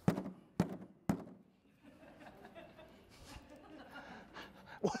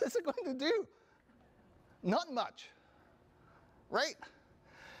 what is it going to do? Not much, right?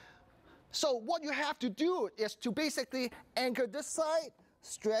 So what you have to do is to basically anchor this side,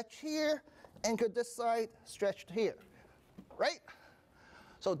 stretch here, anchor this side, stretch here, right?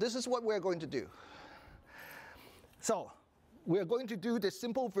 So this is what we're going to do. So we're going to do the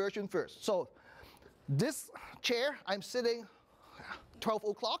simple version first. So this chair, I'm sitting 12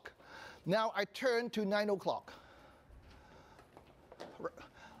 o'clock. Now I turn to 9 o'clock.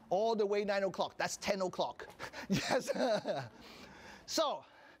 All the way 9 o'clock, that's 10 o'clock. Yes. So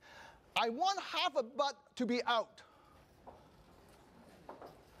I want half a butt to be out.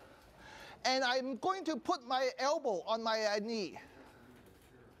 And I'm going to put my elbow on my knee.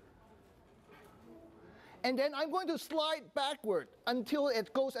 And then I'm going to slide backward until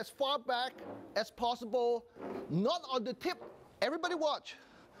it goes as far back as possible, not on the tip. Everybody watch.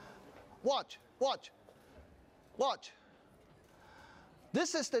 Watch, watch, watch.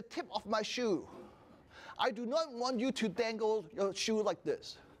 This is the tip of my shoe. I do not want you to dangle your shoe like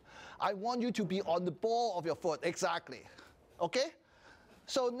this. I want you to be on the ball of your foot, exactly. Okay?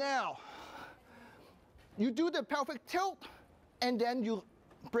 So now, you do the pelvic tilt, and then you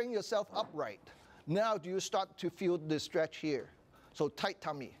bring yourself upright. Now do you start to feel the stretch here? So tight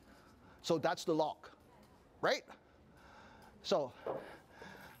tummy. So that's the lock, right? So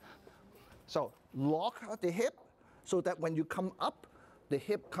lock the hip so that when you come up, the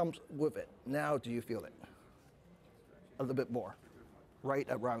hip comes with it. Now do you feel it? A little bit more. Right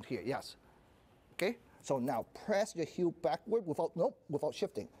around here, yes. Okay? So now press your heel backward without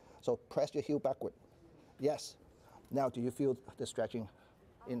shifting. So press your heel backward. Yes. Now do you feel the stretching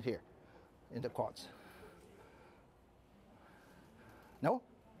in here, in the quads? No?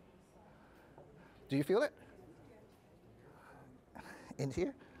 Do you feel it? In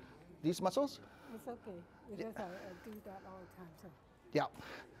here? These muscles? It's okay, because I do that all the time. So. Yeah.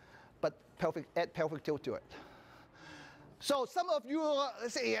 But add pelvic tilt to it. So some of you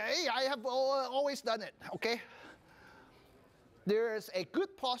say, hey, I have always done it, okay? There's a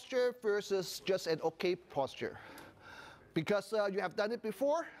good posture versus just an okay posture. Because you have done it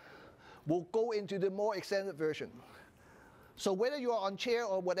before, we'll go into the more extended version. So whether you are on chair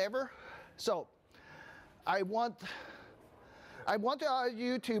or whatever, so I want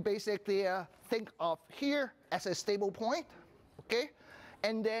you to basically think of here as a stable point, okay?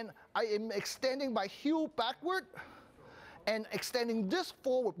 And then I am extending my heel backward and extending this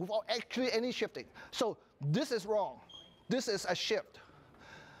forward without actually any shifting. So this is wrong. This is a shift.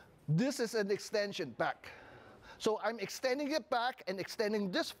 This is an extension back. So I'm extending it back and extending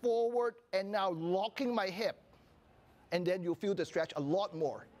this forward and now locking my hip. And then you'll feel the stretch a lot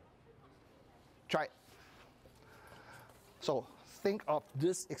more. Try it. So think of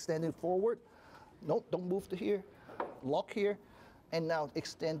this extending forward. No, don't move to here. Lock here. And now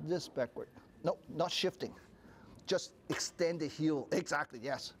extend this backward. No, not shifting. Just extend the heel. Exactly,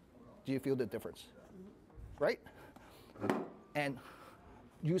 yes. Do you feel the difference? Right? And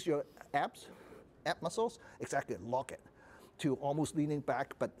use your ab muscles. Exactly, lock it to almost leaning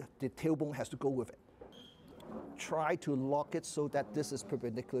back, but the tailbone has to go with it. Try to lock it so that this is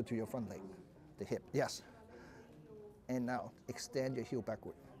perpendicular to your front leg, the hip. Yes. And now extend your heel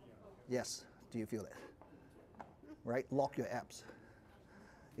backward. Yes. Do you feel it? Right? Lock your abs.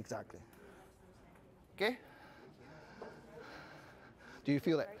 Exactly. Okay? Do you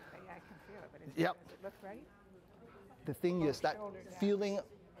feel it? Yeah, I can feel it, but Yep. does it look right? The thing is that shoulders down. feeling,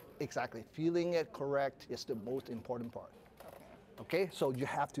 exactly, feeling it correct is the most important part. Okay, so you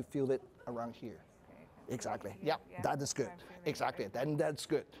have to feel it around here. Okay. Exactly. Yeah, Yep, yeah, that is good. I'm feeling it, Exactly. right? Then that's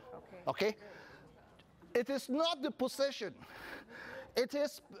good. Okay. Okay. It is not the position. It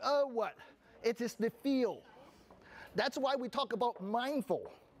is what? It is the feel. That's why we talk about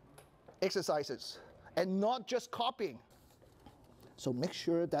mindful exercises and not just copying. So make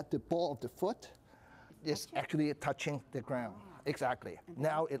sure that the ball of the foot is actually touching the ground. Exactly.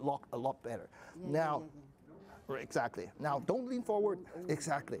 Now it locks a lot better. Now, exactly. Now don't lean forward.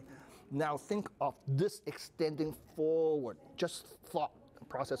 Exactly. Now think of this extending forward. Just thought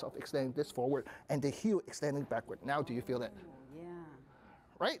process of extending this forward and the heel extending backward. Now do you feel that? Yeah.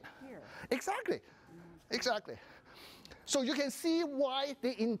 Right? Here. Exactly. Exactly. So you can see why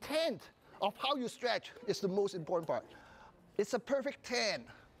the intent of how you stretch is the most important part. It's a perfect 10.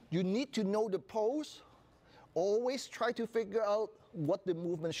 You need to know the pose. Always try to figure out what the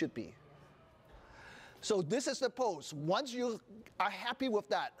movement should be. So this is the pose. Once you are happy with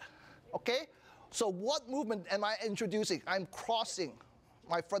that, okay? So what movement am I introducing? I'm crossing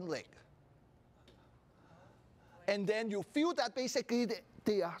my front leg. And then you feel that basically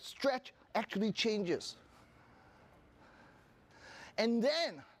the stretch actually changes. And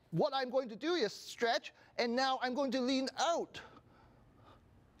then what I'm going to do is stretch, and now I'm going to lean out.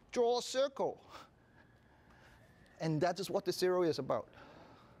 Draw a circle. And that is what the zero is about.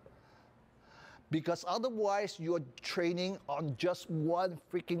 Because otherwise, you're training on just one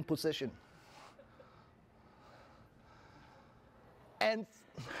freaking position. And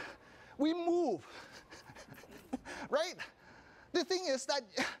we move, right? The thing is that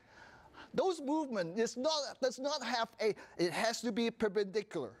those movement does not have it has to be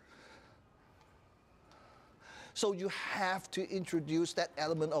perpendicular. So you have to introduce that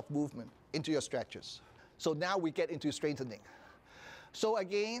element of movement into your stretches. So now we get into strengthening. So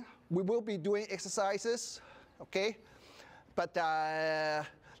again, we will be doing exercises, okay? But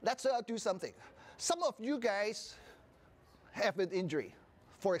let's do something. Some of you guys have an injury.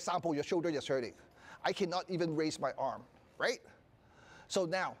 For example, your shoulder is hurting. I cannot even raise my arm, right? So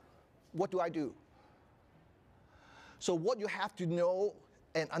now, what do I do? So what you have to know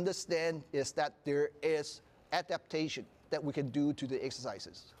and understand is that there is adaptation that we can do to the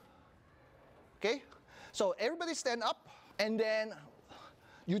exercises. Okay? So everybody stand up, and then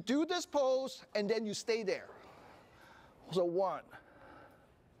you do this pose, and then you stay there. So 1.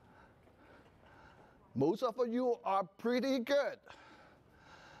 Most of you are pretty good.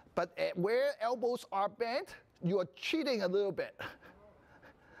 But where elbows are bent, you are cheating a little bit.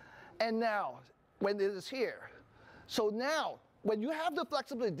 And now, when it is here. So now, when you have the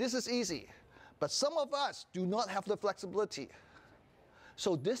flexibility, this is easy. But some of us do not have the flexibility.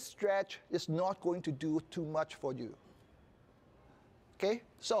 So this stretch is not going to do too much for you. Okay?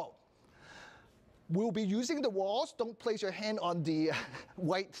 So, we'll be using the walls. Don't place your hand on the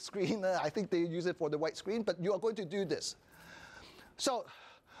white screen. I think they use it for the white screen, but you are going to do this. So,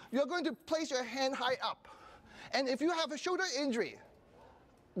 you're going to place your hand high up. And if you have a shoulder injury,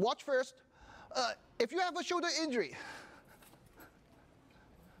 watch first. If you have a shoulder injury,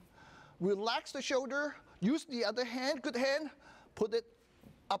 relax the shoulder, use the other hand, good hand, put it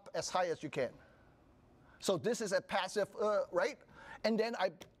up as high as you can. So this is a passive, right? And then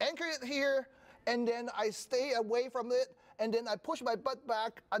I anchor it here, and then I stay away from it, and then I push my butt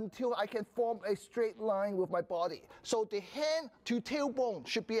back until I can form a straight line with my body. So the hand to tailbone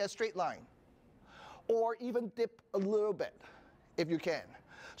should be a straight line, or even dip a little bit if you can.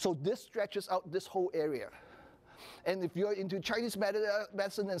 So this stretches out this whole area. And if you're into Chinese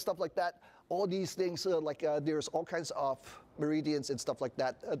medicine and stuff like that, all these things, there's all kinds of meridians and stuff like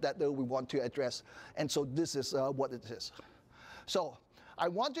that that we want to address. And so this is what it is. So I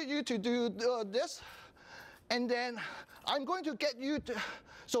wanted you to do this, and then I'm going to get you to,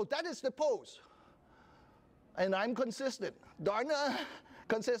 so that is the pose. And I'm consistent, darn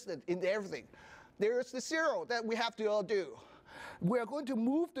consistent in everything. There's the 0 that we have to do. We're going to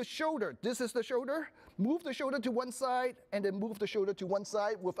move the shoulder. This is the shoulder. Move the shoulder to one side, and then move the shoulder to one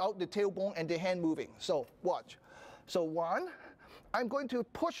side without the tailbone and the hand moving. So watch. So 1, I'm going to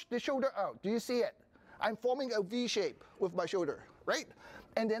push the shoulder out. Do you see it? I'm forming a V shape with my shoulder, right?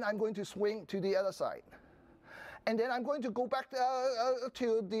 And then I'm going to swing to the other side. And then I'm going to go back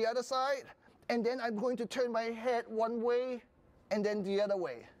to the other side, and then I'm going to turn my head one way and then the other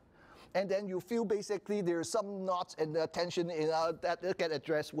way. And then you feel basically there's some knots and tension in, that get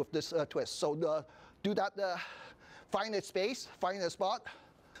addressed with this twist. So do that, find a space, find a spot.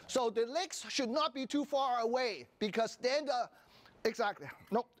 So the legs should not be too far away, because then exactly,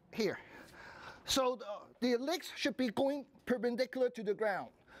 nope, here. So the legs should be going perpendicular to the ground.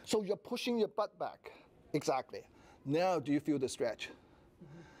 So you're pushing your butt back, exactly. Now do you feel the stretch?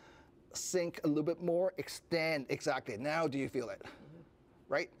 Sink a little bit more, extend, exactly. Now do you feel it,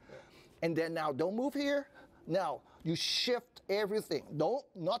 right? And then now don't move here. Now you shift everything.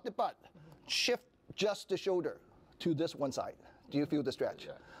 Not the butt. Shift just the shoulder to this one side. Do you feel the stretch?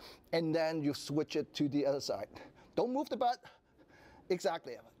 Yeah. And then you switch it to the other side. Don't move the butt.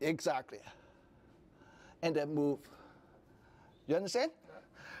 Exactly, exactly. And then move. You understand? Yeah.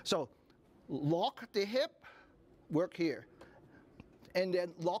 So lock the hip, work here. And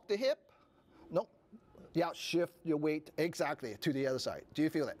then lock the hip. Nope. Yeah, shift your weight exactly to the other side. Do you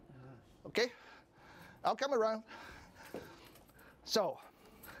feel it? Okay, I'll come around. So,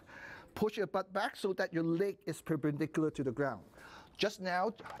 push your butt back so that your leg is perpendicular to the ground. Just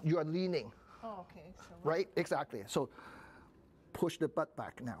now, you are leaning. Oh, okay. So right, exactly. So, push the butt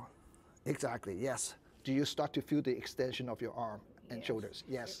back now. Exactly, yes. Do you start to feel the extension of your arm and shoulders?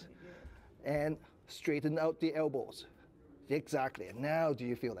 Yes. And straighten out the elbows. Exactly. Now, do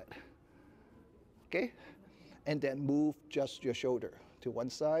you feel it? Okay, and then move just your shoulder to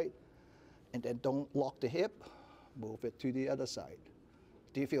one side. And then don't lock the hip, move it to the other side.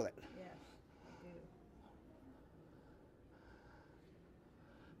 Do you feel it? Yes, I do.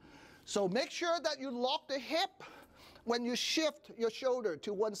 So make sure that you lock the hip when you shift your shoulder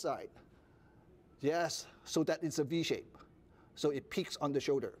to one side. Yes, so that it's a V shape. So it peaks on the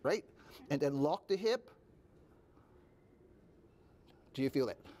shoulder, right? And then lock the hip. Do you feel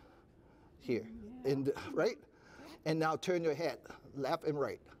it? Here, right? And now turn your head, left and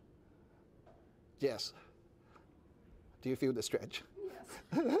right. Yes. Do you feel the stretch?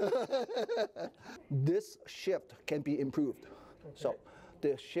 Yes. This shift can be improved. Okay. So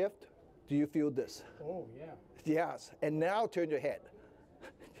the shift, do you feel this? Oh, yeah. Yes. And now turn your head.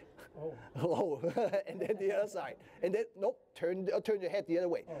 Oh. Oh. And then the other side. And then, nope, turn your head the other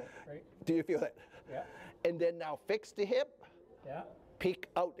way. Oh, right. Do you feel it? Yeah. And then now fix the hip. Yeah. Peek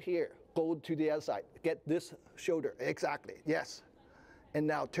out here. Go to the other side. Get this shoulder. Exactly. Yes. And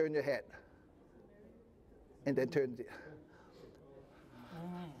now turn your head. And then turn the...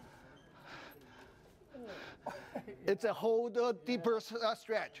 It's a whole deeper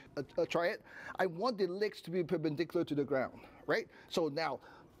stretch. Try it. I want the legs to be perpendicular to the ground, right? So now,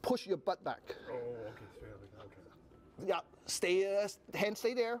 push your butt back. Oh, okay, straight up, okay. Yeah, stay, hand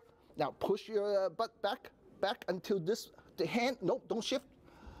stay there. Now push your butt back until the hand, nope, don't shift.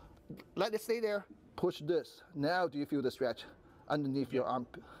 Let it stay there. Push this. Now do you feel the stretch underneath your arm?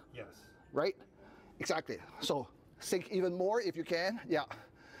 Yes. Right? Exactly. So sink even more if you can. Yeah.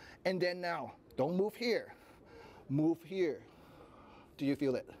 And then now, don't move here. Move here. Do you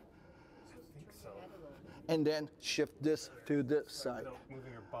feel it? I think so. And then shift this to this side. Without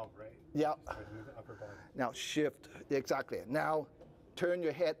moving your bum, right? Yeah. So move the upper body. Now shift. Exactly. Now turn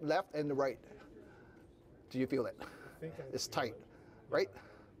your head left and right. Do you feel it? I think I It's feel tight, it. right?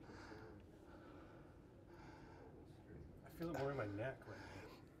 I feel it more in my neck right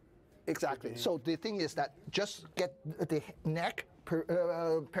now. Exactly. So the thing is that just get the neck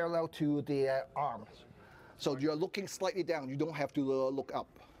parallel to the arms. So you're looking slightly down. You don't have to look up.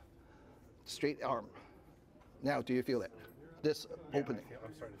 Straight arm. Now, do you feel it? This opening.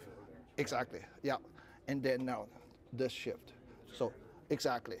 I'm starting to feel it there. Exactly, yeah. And then now, this shift. So,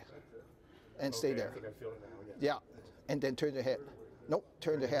 exactly. And stay Okay, there. I think I feel it now. Yeah, and then turn your head. Nope,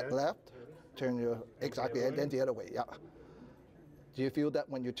 turn the head left, turn your, exactly, and then the other way, yeah. Do you feel that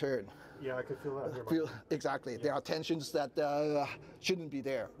when you turn? Yeah, I could feel that. Here, Feel, exactly, there are tensions that shouldn't be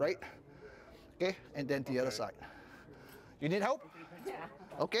there, right? Okay, and then the other side. You need help? Yeah.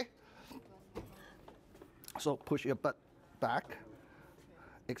 Okay. So push your butt back.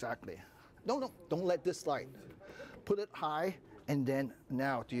 Exactly. No, don't let this slide. Put it high, and then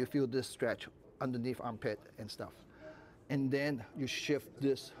now, do you feel this stretch underneath armpit and stuff? And then you shift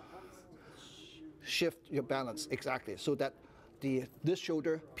this, shift your balance, exactly, so that this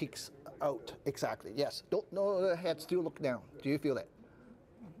shoulder peeks out, exactly, yes. Don't, no, the head still look down. Do you feel it?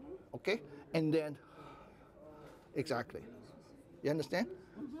 Okay, and then, exactly. You understand?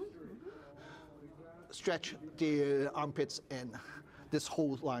 Stretch the armpits and this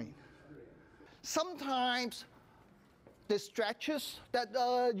whole line. Sometimes the stretches that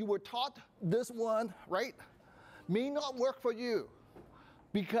you were taught, this one, right, may not work for you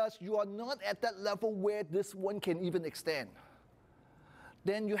because you are not at that level where this one can even extend.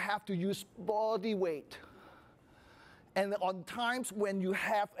 Then you have to use body weight. And on times when you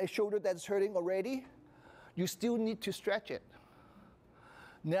have a shoulder that's hurting already, you still need to stretch it.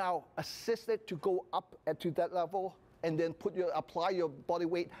 Now, assist it to go up to that level and then apply your body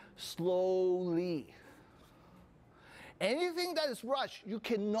weight slowly. Anything that is rushed, you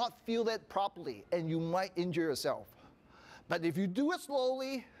cannot feel that properly and you might injure yourself. But if you do it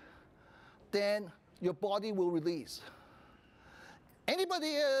slowly, then your body will release.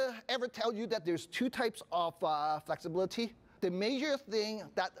 Anybody ever tell you that there's two types of flexibility? The major thing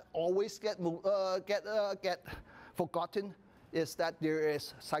that always get forgotten is that there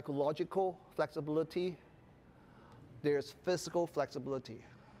is psychological flexibility, there's physical flexibility.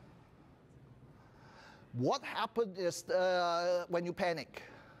 What happens is when you panic,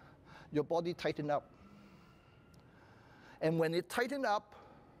 your body tightens up. And when it tightens up,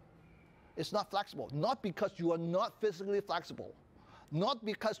 it's not flexible. Not because you are not physically flexible, not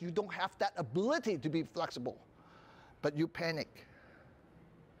because you don't have that ability to be flexible, but you panic.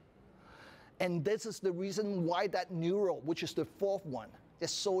 And this is the reason why that neuro, which is the fourth one,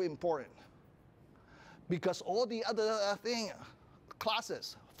 is so important. Because all the other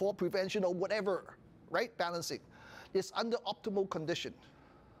classes, fall prevention or whatever, right, balancing, is under optimal condition.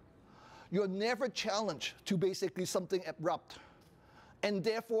 You're never challenged to basically something abrupt, and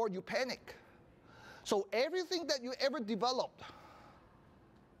therefore you panic. So everything that you ever developed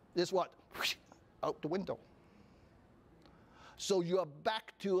is what? Out the window. So you are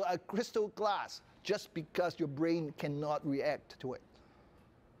back to a crystal glass just because your brain cannot react to it.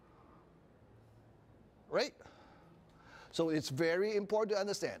 Right? So it's very important to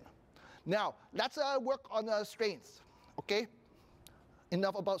understand. Now, let's work on strength, okay?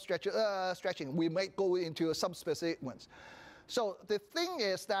 Enough about stretching. We might go into some specific ones. So the thing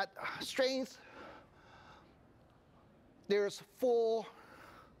is that strength, there's 4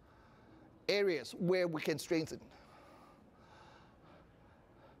 areas where we can strengthen.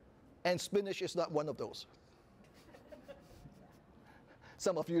 And spinach is not one of those.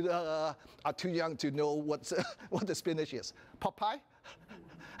 Some of you are too young to know what the spinach is. Pot pie?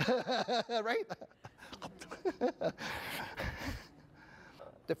 Right?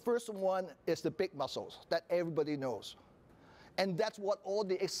 The first one is the big muscles that everybody knows. And that's what all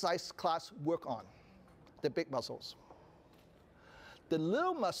the exercise class work on, the big muscles. The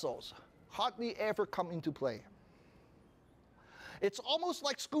little muscles hardly ever come into play. It's almost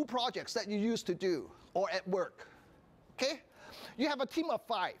like school projects that you used to do or at work, okay? You have a team of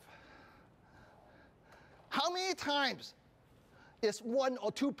 5. How many times is 1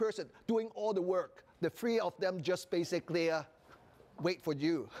 or 2 person doing all the work? The 3 of them just basically wait for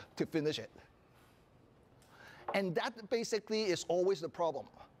you to finish it. And that basically is always the problem.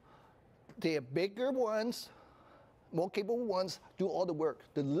 The bigger ones, more capable ones do all the work.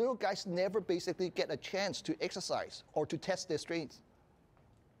 The little guys never basically get a chance to exercise or to test their strength.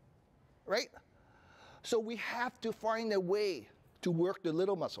 Right? So we have to find a way to work the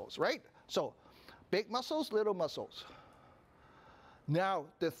little muscles, right? So big muscles, little muscles. Now,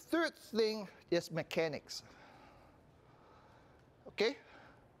 the third thing is mechanics. Okay?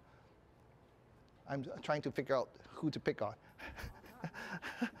 I'm trying to figure out who to pick on.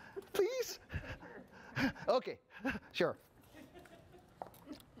 Please? Okay, sure.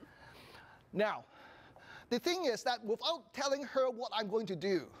 Now, the thing is that without telling her what I'm going to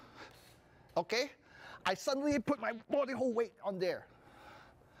do, okay, I suddenly put my body whole weight on there.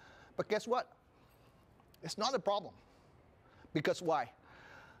 But guess what? It's not a problem. Because why?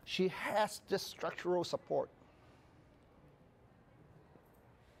 She has this structural support.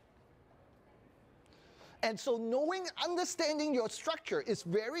 And so knowing, understanding your structure is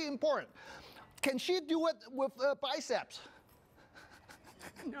very important. Can she do it with biceps?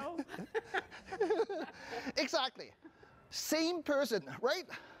 No. Exactly. Same person, right?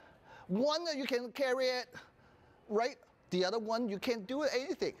 One you can carry it, right? The other one you can't do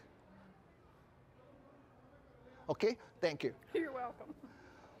anything. Okay, thank you. You're welcome.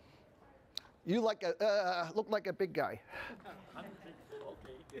 You like look like a big guy.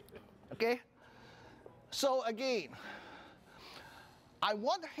 Okay? So again, I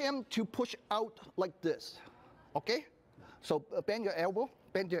want him to push out like this. Okay? So bend your elbow,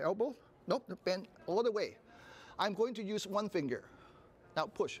 bend your elbow. Nope, bend all the way. I'm going to use one finger. Now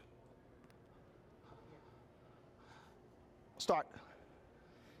push. Start.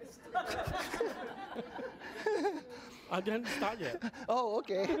 I didn't start yet. Oh,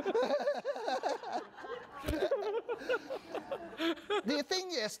 okay. The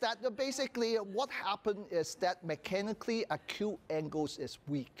thing is that basically what happened is that mechanically acute angles is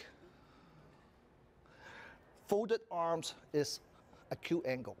weak. Folded arms is acute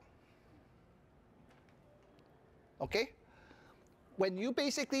angle. Okay? When you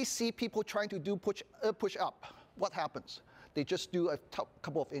basically see people trying to do push up, what happens? They just do a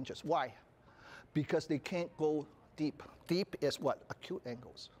couple of inches. Why? Because they can't go deep. Deep is what? Acute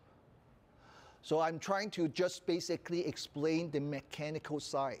angles. So I'm trying to just basically explain the mechanical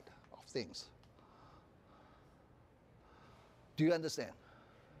side of things. Do you understand?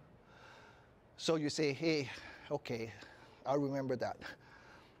 So you say, hey, okay, I'll remember that.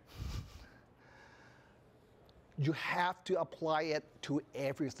 You have to apply it to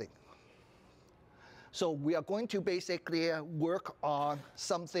everything. So we are going to basically work on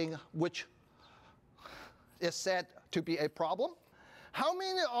something which is said to be a problem. How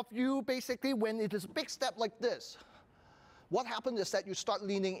many of you basically, when it is a big step like this, what happens is that you start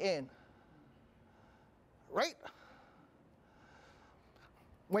leaning in, right?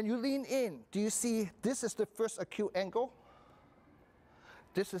 When you lean in, do you see this is the first acute angle?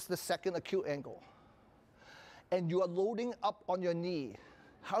 This is the second acute angle. And you are loading up on your knee.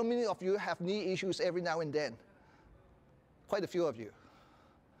 How many of you have knee issues every now and then? Quite a few of you.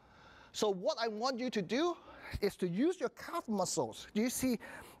 So what I want you to do is to use your calf muscles. Do you see,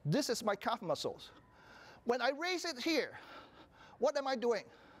 this is my calf muscles. When I raise it here, what am I doing?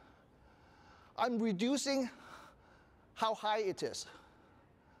 I'm reducing how high it is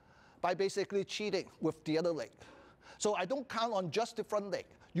by basically cheating with the other leg. So I don't count on just the front leg.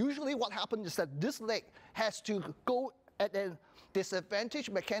 Usually what happens is that this leg has to go at a disadvantage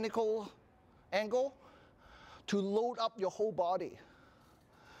mechanical angle to load up your whole body.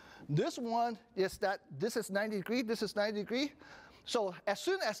 This one is that this is 90 degrees, this is 90 degrees. So as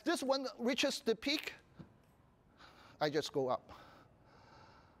soon as this one reaches the peak, I just go up.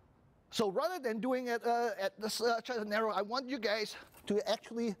 So rather than doing it at this narrow, I want you guys to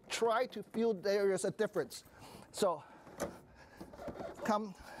actually try to feel there is a difference. So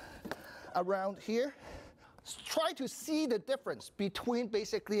come around here. Try to see the difference between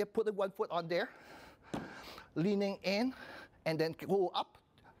basically putting one foot on there, leaning in, and then go up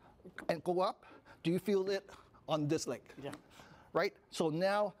and go up. Do you feel it on this leg? Yeah. Right? So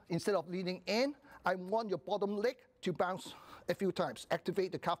now, instead of leaning in, I want your bottom leg to bounce a few times,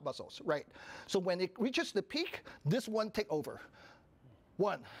 activate the calf muscles, right? So when it reaches the peak, this one take over.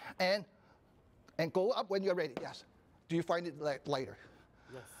 One, and go up when you're ready, yes. Do you find it lighter?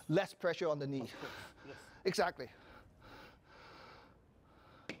 Yes. Less pressure on the knee. Yes. Exactly.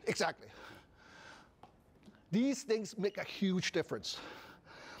 Exactly. These things make a huge difference.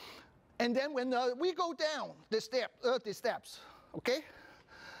 And then when we go down the steps, okay?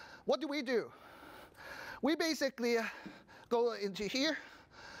 What do? We basically go into here,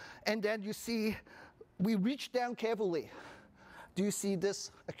 and then you see we reach down carefully. Do you see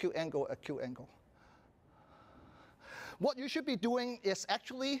this acute angle, acute angle? What you should be doing is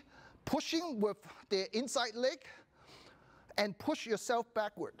actually pushing with the inside leg and push yourself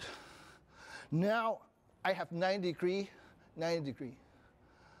backward. Now I have 90 degree, 90 degree.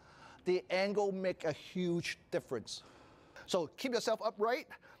 The angle make a huge difference. So keep yourself upright.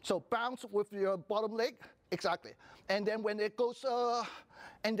 So bounce with your bottom leg, exactly. And then when it goes,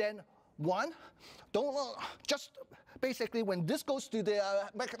 and then one, don't, just basically when this goes to the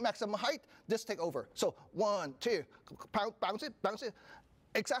maximum height, this take over. So 1, 2, bounce it,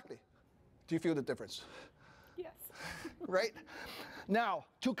 exactly. Do you feel the difference? Yes. Right? Now,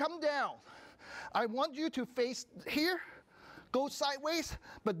 to come down, I want you to face here, go sideways,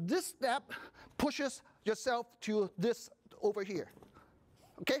 but this step pushes yourself to this over here.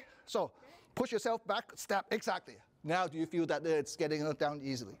 Okay? So push yourself back, step, exactly. Now do you feel that it's getting down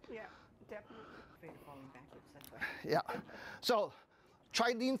easily? Yeah, definitely. Afraid of falling backwards, that's why. Yeah. So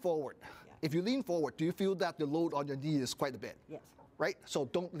try lean forward. Yeah. If you lean forward, do you feel that the load on your knee is quite a bit? Yes. Right? So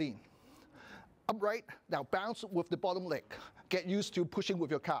don't lean. Upright, now bounce with the bottom leg. Get used to pushing with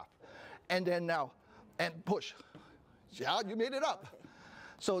your calf. And then now, and push. Yeah, you made it up.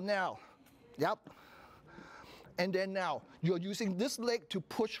 So now, yep. And then now, you're using this leg to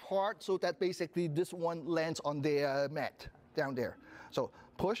push hard so that basically this one lands on the mat down there. So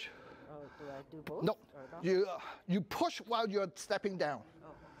push. Oh, do I do both? No, Or no? you push while you're stepping down.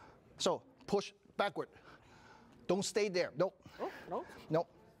 Oh. So push backward. Don't stay there. No, Oh, no. no.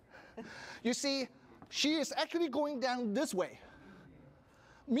 You see, she is actually going down this way.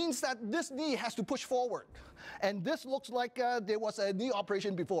 Means that this knee has to push forward. And this looks like there was a knee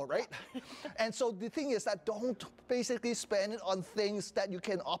operation before, right? And so the thing is that don't basically spend it on things that you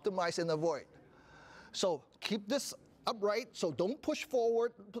can optimize and avoid. So keep this upright, so don't push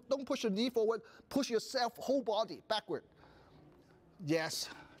forward, don't push your knee forward, push yourself, whole body backward. Yes,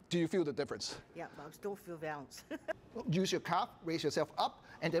 do you feel the difference? Yeah, but I still feel balance. Use your calf, raise yourself up,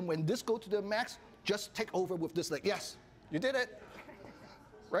 and then when this goes to the max, just take over with this leg. Yes, you did it.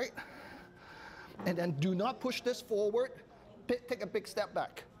 Right? And then do not push this forward. Take a big step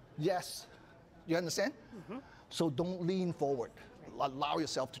back. Yes. You understand? Mm-hmm. So don't lean forward. Allow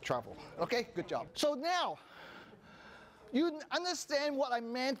yourself to travel. Okay? Good job. So now, you understand what I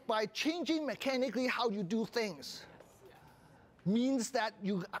meant by changing mechanically how you do things. Means that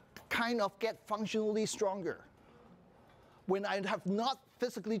you kind of get functionally stronger. When I have not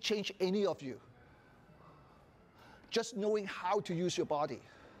physically changed any of you. Just knowing how to use your body.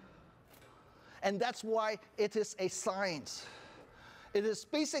 And that's why it is a science. It is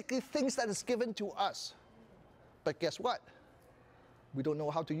basically things that is given to us. But guess what? We don't know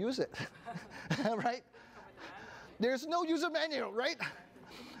how to use it, right? There's no user manual, right?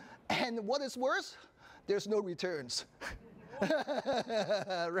 And what is worse? There's no returns,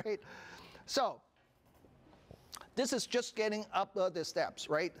 right? So, this is just getting up the steps,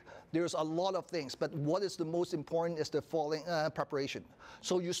 right? There's a lot of things, but what is the most important is the falling preparation.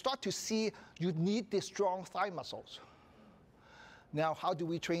 So you start to see you need the strong thigh muscles. Now, how do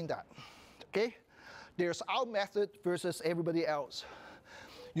we train that? Okay? There's our method versus everybody else.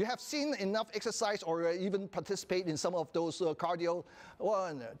 You have seen enough exercise or even participate in some of those cardio.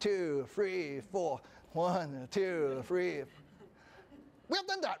 1, 2, 3, 4. 1, 2, 3. We have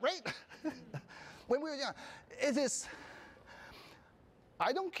done that, right? When we were young. It is,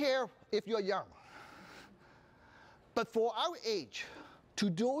 I don't care if you're young, but for our age, to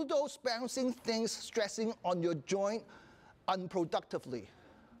do those bouncing things, stressing on your joint unproductively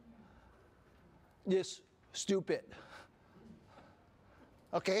is stupid.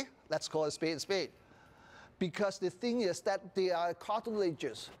 Okay, let's call a spade. Because the thing is that the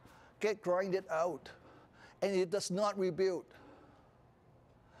cartilages get grinded out and it does not rebuild.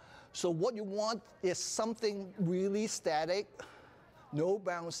 So what you want is something really static, no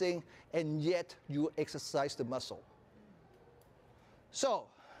bouncing, and yet you exercise the muscle. So,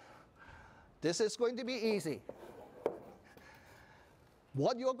 this is going to be easy.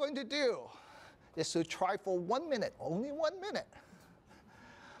 What you're going to do is to try for 1 minute, only 1 minute,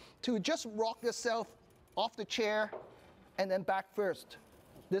 to just rock yourself off the chair and then back first.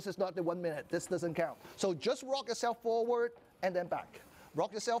 This is not the 1 minute, this doesn't count. So just rock yourself forward and then back.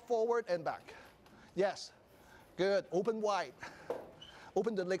 Rock yourself forward and back. Yes, good, open wide.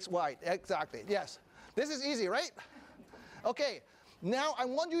 Open the legs wide, exactly, yes. This is easy, right? Okay, now I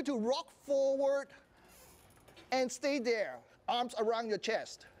want you to rock forward and stay there, arms around your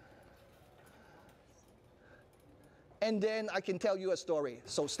chest. And then I can tell you a story,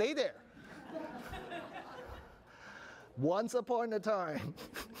 so stay there. Once upon a time,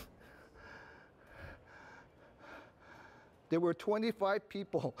 there were 25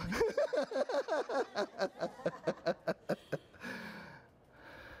 people.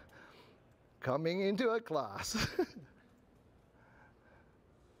 Coming into a class.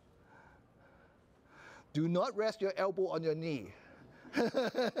 Do not rest your elbow on your knee.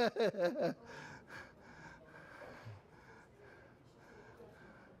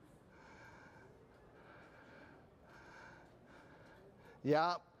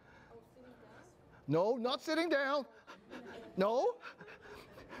 Yeah. No, not sitting down. No.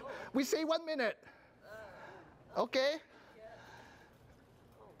 We say 1 minute. Okay?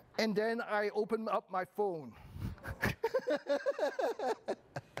 And then I open up my phone.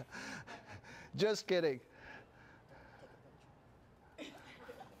 Just kidding.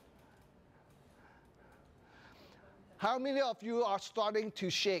 How many of you are starting to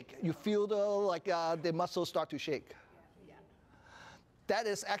shake? You feel the muscles start to shake? Yeah. That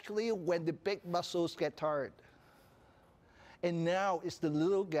is actually when the big muscles get tired. And now it's the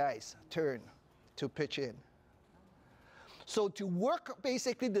little guy's turn to pitch in. So to work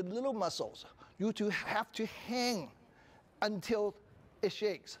basically the little muscles, you have to hang until it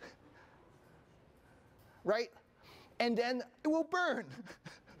shakes, right? And then it will burn,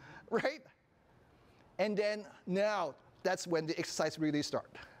 right? And then now, that's when the exercise really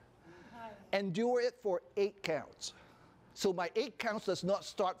starts. And do it for 8 counts. So my 8 counts does not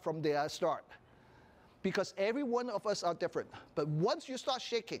start from the start, because every one of us are different. But once you start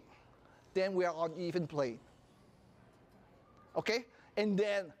shaking, then we are on even plane. Okay? And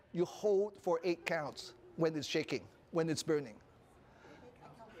then you hold for 8 counts when it's shaking, when it's burning.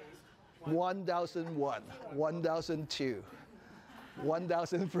 1001, 1002,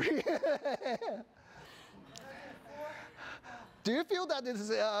 1003. Do you feel that this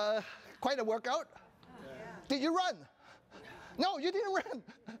is quite a workout? Yeah. Did you run? No, you didn't run.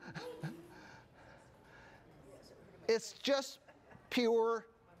 It's just pure,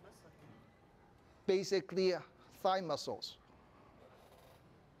 basically, thigh muscles.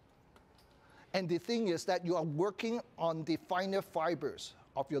 And the thing is that you are working on the finer fibers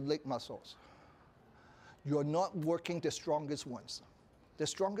of your leg muscles. You're not working the strongest ones. The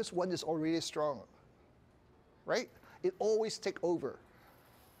strongest one is already strong, right? It always takes over.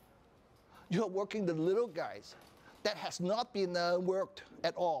 You're working the little guys that has not been worked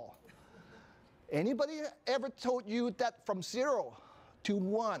at all. Anybody ever told you that from 0 to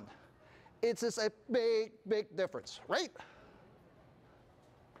 1, it is a big, big difference, right?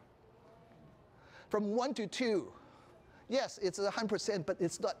 From 1 to 2, yes, it's 100%, but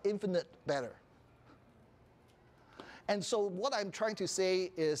it's not infinite better. And so what I'm trying to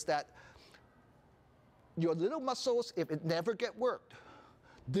say is that your little muscles, if it never get worked,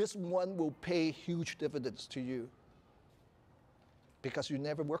 this one will pay huge dividends to you because you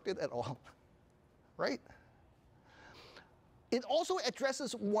never worked it at all, right? It also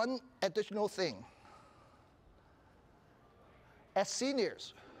addresses one additional thing. As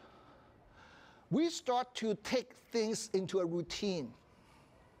seniors, we start to take things into a routine.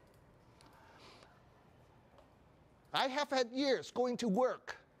 I have had years going to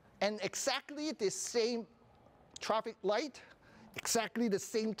work and exactly the same traffic light, exactly the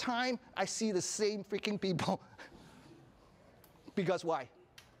same time, I see the same freaking people. Because why?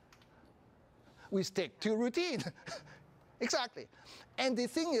 We stick to routine. Exactly. And the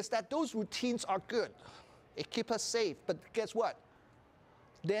thing is that those routines are good. It keeps us safe, but guess what?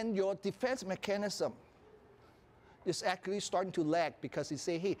 Then your defense mechanism is actually starting to lag because you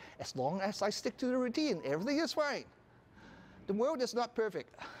say, hey, as long as I stick to the routine, everything is fine. The world is not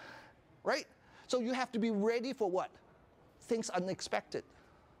perfect, right? So you have to be ready for what? Things unexpected.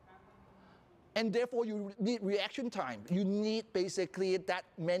 And therefore you need reaction time. You need basically that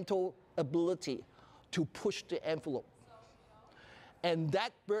mental ability to push the envelope. And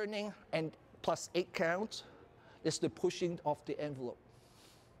that burning and plus 8 counts is the pushing of the envelope.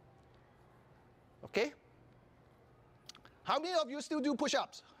 Okay? How many of you still do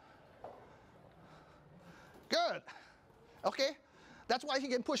push-ups? Good. Okay? That's why he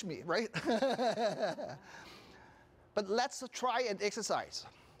can push me, right? But let's try and exercise.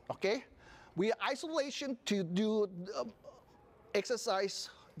 Okay? We are isolation to do exercise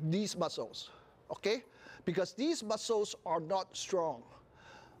these muscles. Okay? Because these muscles are not strong.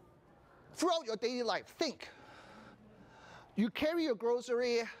 Throughout your daily life, think. You carry your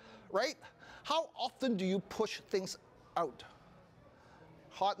grocery, right? How often do you push things out?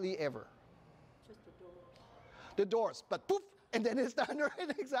 Hardly ever. Just the doors. The doors, but poof, and then it's done, right?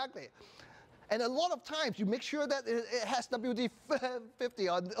 Exactly. And a lot of times you make sure that it has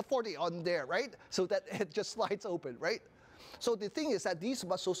WD-50 on 40 on there, right? So that it just slides open, right? So the thing is that these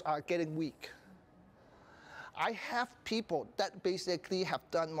muscles are getting weak. I have people that basically have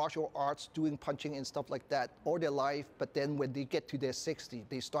done martial arts, doing punching and stuff like that all their life, but then when they get to their 60s,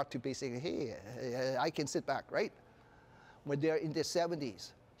 they start to basically, hey, I can sit back, right? When they're in their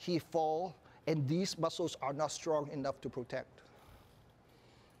 70s, he fall, and these muscles are not strong enough to protect.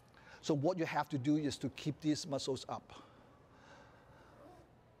 So what you have to do is to keep these muscles up.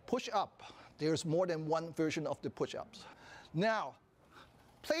 Push up. There's more than one version of the push-ups. Now,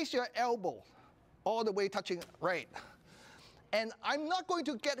 place your elbow all the way touching right. And I'm not going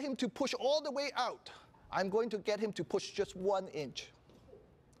to get him to push all the way out. I'm going to get him to push just 1 inch.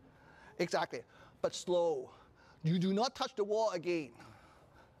 Exactly, but slow. You do not touch the wall again.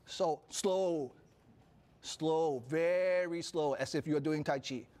 So slow, slow, very slow, as if you're doing Tai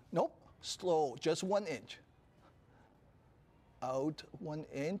Chi. Nope, slow, just 1 inch. out 1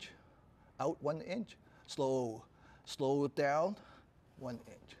 inch, out 1 inch, slow it down 1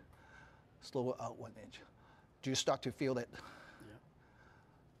 inch, slow out 1 inch. Do you start to feel it? Yeah.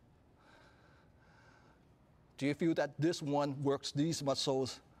 Do you feel that this one works these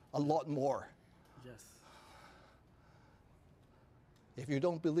muscles a lot more? Yes. If you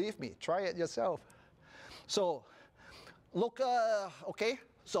don't believe me, try it yourself. So, look, okay?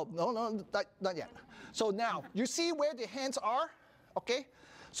 So, no, not yet. So now, you see where the hands are, okay?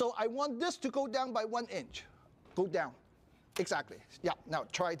 So I want this to go down by 1 inch. Go down, exactly. Yeah, now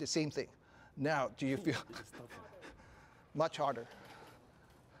try the same thing. Now, do you feel much harder?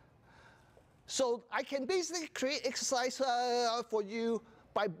 So I can basically create exercise for you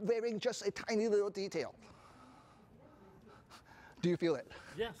by varying just a tiny little detail. Do you feel it?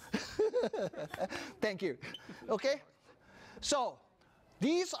 Yes. Thank you. Okay? So,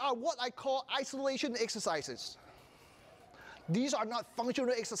 these are what I call isolation exercises. These are not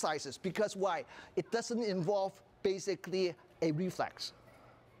functional exercises because why? It doesn't involve basically a reflex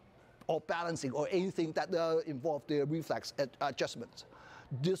or balancing or anything that involve the reflex adjustments.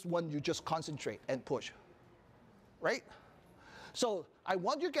 This one you just concentrate and push, right? So I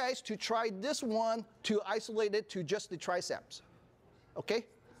want you guys to try this one to isolate it to just the triceps, okay?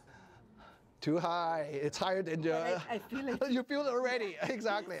 Too high, it's higher than your... I feel it. You feel it already,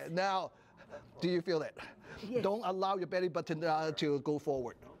 exactly. Now, do you feel it? Yes. Don't allow your belly button to go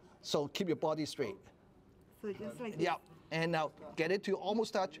forward. So keep your body straight. So just like this. Yeah, and now get it to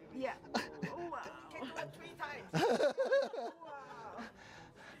almost touch. Yeah. Oh, wow. Can do that 3 times. Wow.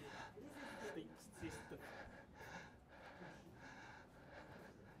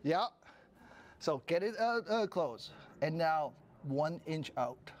 Yeah, so get it close. And now 1 inch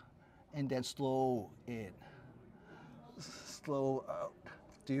out, and then slow in. Slow out.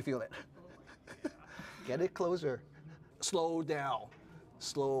 Do you feel it? Get it closer. Slow down.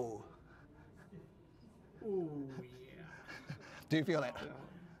 Slow. Ooh, yeah. Do you feel it?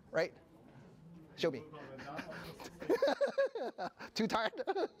 Right? Show me. Too tired?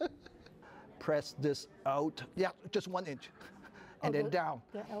 Press this out. Yeah, just 1 inch. And then down.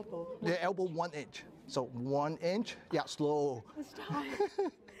 The elbow. The elbow 1 inch. So 1 inch. Yeah, slow. Stop.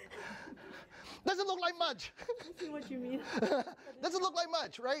 Doesn't look like much. I see what you mean. Doesn't look like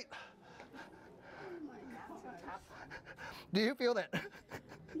much, right? Do you feel that?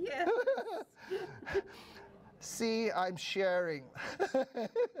 Yes. See, I'm sharing.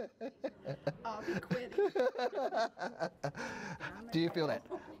 I'll be quitting. Do you feel that?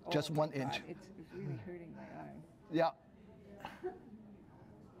 Just 1 inch. It's really hurting my arm. Yeah.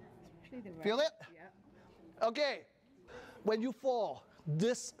 Especially the right. Feel it? Yeah. Okay. When you fall,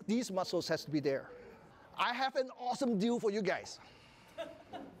 these muscles has to be there. I have an awesome deal for you guys.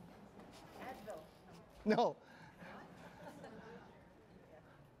 No.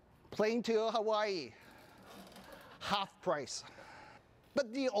 Plane to Hawaii, half price.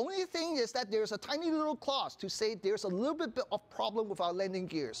 But the only thing is that there's a tiny little clause to say there's a little bit of problem with our landing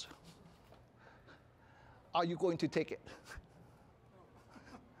gears. Are you going to take it?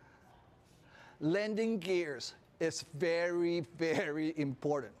 Landing gears is very, very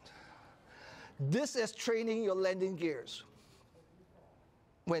important. This is training your landing gears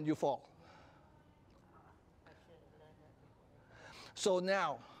when you fall. So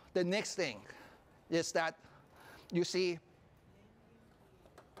now, the next thing is that you see,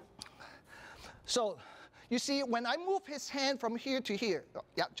 so you see when I move his hand from here to here,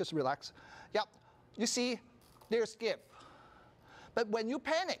 yeah, just relax. Yeah, you see there's give. But when you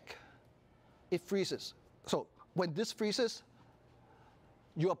panic, it freezes. So when this freezes,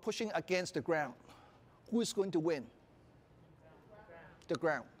 you are pushing against the ground. Who is going to win? The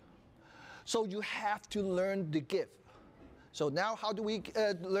ground. So you have to learn the give. So now how do we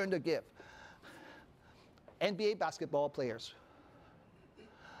learn the give? NBA basketball players,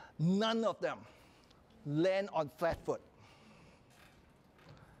 none of them land on flat foot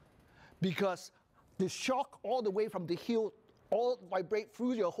because the shock all the way from the heel all vibrate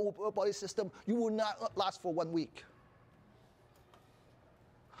through your whole body system. You will not last for 1 week.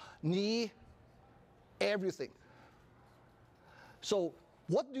 Knee, everything. So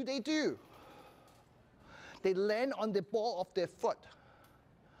what do? They land on the ball of their foot,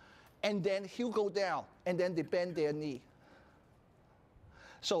 and then heel go down, and then they bend their knee.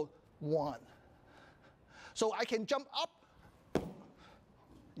 So 1. So I can jump up.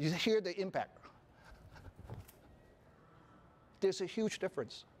 You hear the impact. There's a huge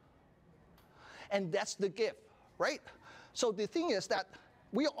difference. And that's the gift, right? So the thing is that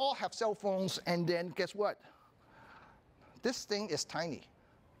we all have cell phones, and then guess what? This thing is tiny.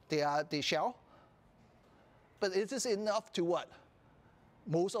 The shell But is this enough to what?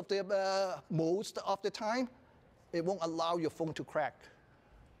 Most of the time, it won't allow your phone to crack.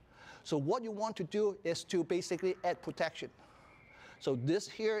 So what you want to do is to basically add protection. So this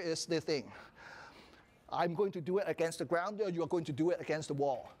here is the thing. I'm going to do it against the ground, you are going to do it against the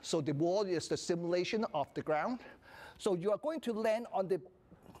wall. So the wall is the simulation of the ground. So you are going to land on the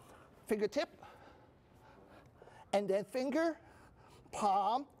fingertip, and then finger,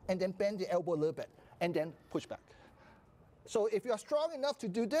 palm, and then bend the elbow a little bit, and then push back. So if you're strong enough to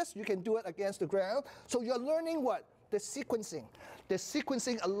do this, you can do it against the ground. So you're learning what? The sequencing. The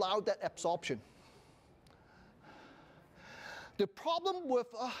sequencing allows that absorption. The problem with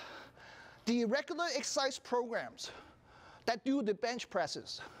the regular exercise programs that do the bench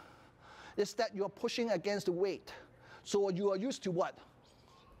presses is that you're pushing against the weight. So you are used to what?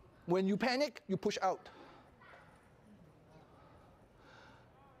 When you panic, you push out.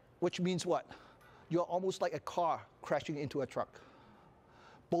 Which means what? You're almost like a car crashing into a truck.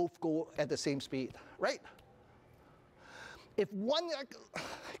 Both go at the same speed, right? If one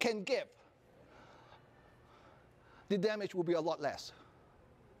can give, the damage will be a lot less.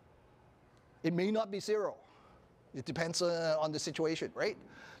 It may not be zero. It depends on the situation, right?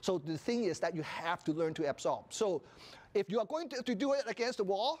 So the thing is that you have to learn to absorb. So if you are going to do it against the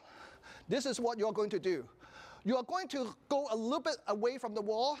wall, this is what you're going to do. You are going to go a little bit away from the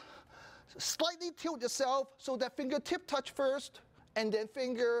wall, slightly tilt yourself so that fingertip touch first, and then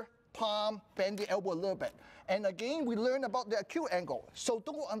finger, palm, bend the elbow a little bit. And again, we learn about the acute angle. So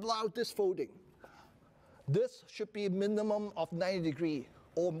don't allow this folding. This should be a minimum of 90 degrees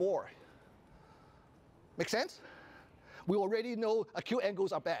or more. Make sense? We already know acute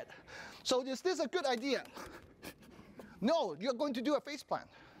angles are bad. So is this a good idea? No, you're going to do a face plant.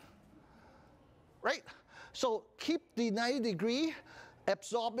 Right? So keep the 90 degree,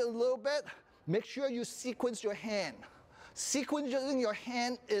 absorb it a little bit, make sure you sequence your hand. Sequencing your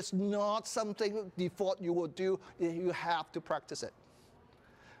hand is not something default you will do, you have to practice it.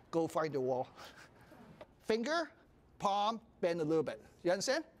 Go find the wall. Finger, palm, bend a little bit. You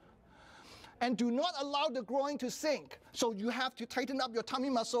understand? And do not allow the groin to sink. So you have to tighten up your tummy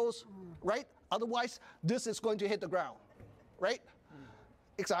muscles, right? Otherwise, this is going to hit the ground, right?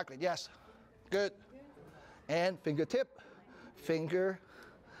 Exactly, yes. Good. And fingertip, finger,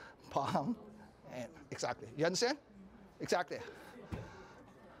 palm, and exactly. You understand? Exactly.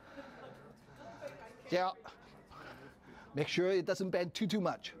 Yeah. Make sure it doesn't bend too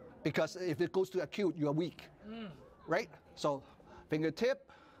much, because if it goes to acute, you are weak, right? So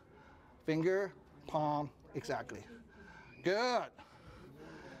fingertip, finger, palm, exactly. Good.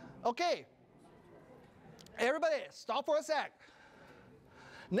 Okay. Everybody, stop for a sec.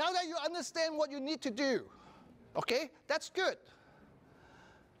 Now that you understand what you need to do, okay, that's good.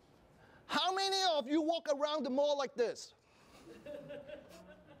 How many of you walk around the mall like this?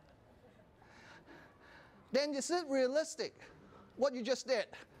 Then is it realistic, what you just did?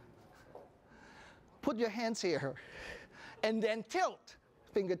 Put your hands here, and then tilt,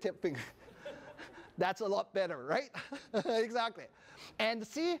 fingertip, finger. That's a lot better, right? Exactly. And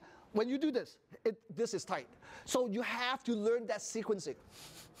see, when you do this, this is tight. So you have to learn that sequencing.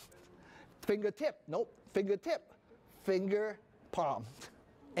 Fingertip, nope, fingertip, finger, palm,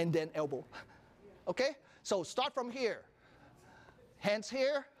 and then elbow. Okay? So start from here. Hands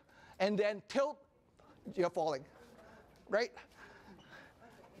here, and then tilt, you're falling. Right?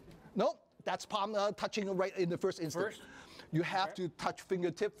 Nope, that's palm touching right in the first instant. First? You have to touch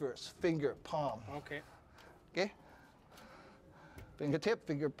fingertip first. Finger, palm. Okay. Okay? Fingertip,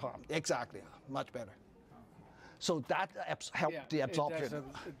 finger, palm. Exactly. Much better. So that helps the absorption.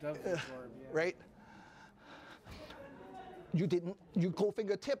 It does absorb, yeah. Right? You go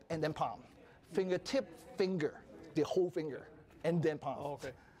fingertip and then palm. Fingertip, finger, the whole finger, and then palm. Oh,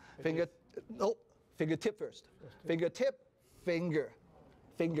 okay. Fingertip first. Fingertip, finger,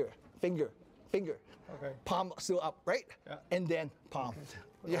 finger, finger, finger. Okay. Palm still up, right? Yeah. And then palm.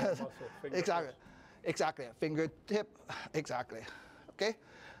 Okay. Yeah, Muscle, finger exactly. first. Exactly. Fingertip, exactly. Okay?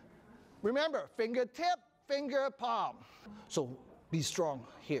 Remember, fingertip, finger, palm. So be strong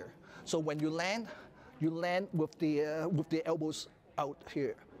here. So when you land with the elbows out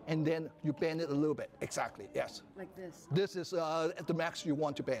here, and then you bend it a little bit. Exactly. Yes. Like this. This is at the max you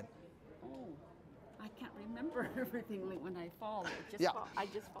want to bend. Oh, I can't remember everything like when I fall. I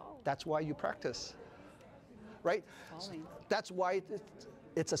just fall. That's why you practice, right? Falling. That's why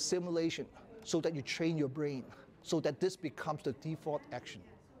it's a simulation, so that you train your brain, so that this becomes the default action.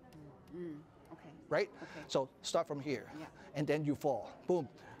 Okay. Right? Okay. So start from here, Yeah. and then you fall. Boom,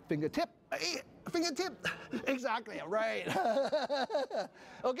 fingertip, fingertip. Exactly, right.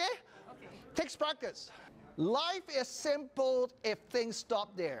 Okay? Okay. Takes practice. Life is simple if things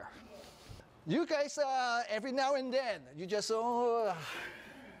stop there. You guys, every now and then, you just,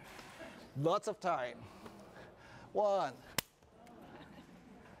 lots of time. 1.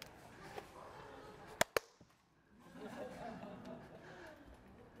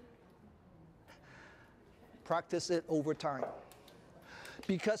 Practice it over time.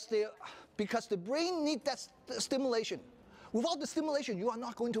 Because the brain needs that stimulation. Without the stimulation, you are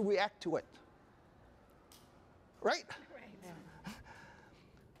not going to react to it. Right? Right.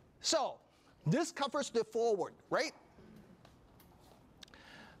 So, this covers the forward, right?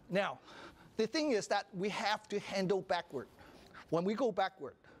 Now, the thing is that we have to handle backward. When we go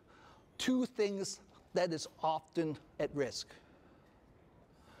backward, 2 things that is often at risk.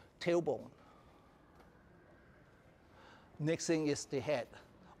 Tailbone. Next thing is the head,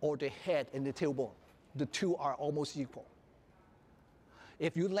 or the head and the tailbone. The 2 are almost equal.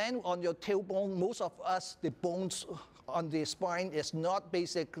 If you land on your tailbone, most of us, the bones on the spine is not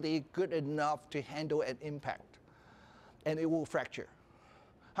basically good enough to handle an impact, and it will fracture.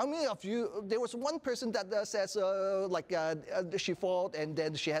 How many of you, there was one person that says she fell and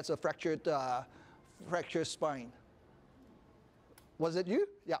then she has a fractured spine. Was it you?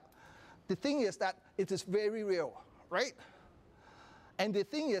 Yeah. The thing is that it is very real, right? And the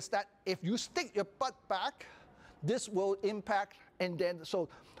thing is that if you stick your butt back, this will impact, and then, so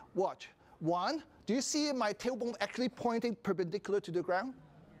watch. 1, do you see my tailbone actually pointing perpendicular to the ground?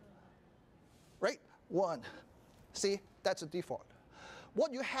 Right? 1. See, that's a default.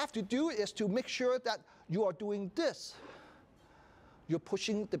 What you have to do is to make sure that you are doing this. You're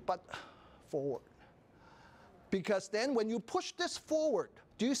pushing the butt forward. Because then when you push this forward,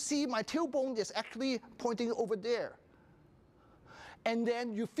 do you see my tailbone is actually pointing over there? And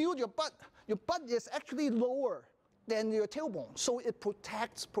then you feel your butt is actually lower than your tailbone. So it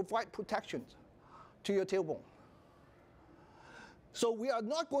provides protection to your tailbone. So we are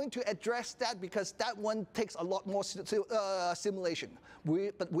not going to address that because that one takes a lot more simulation.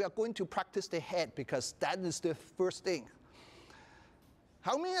 But we are going to practice the head because that is the first thing.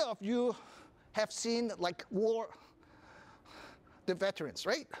 How many of you have seen like the veterans,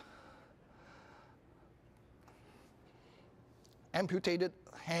 right? Amputated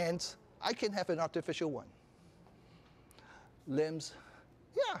hands. I can have an artificial one. Limbs.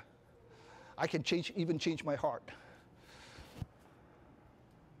 Yeah. I can even change my heart.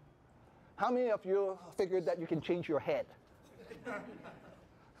 How many of you figured that you can change your head?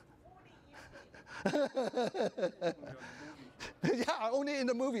 Yeah, only in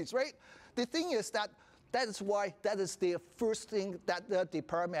the movies, right? The thing is that is why that is the first thing that the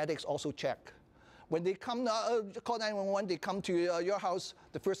paramedics also check. When they come, call 911, they come to your house,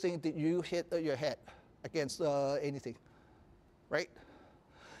 the first thing that you hit your head against anything, right?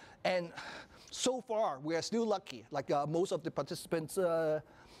 And so far, we are still lucky. Like most of the participants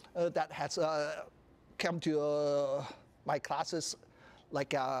that has come to my classes,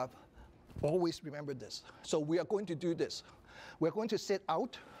 like always remember this. So we are going to do this. We're going to sit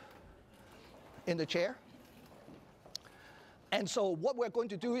out in the chair. And so what we're going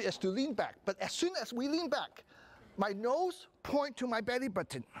to do is to lean back. But as soon as we lean back, my nose point to my belly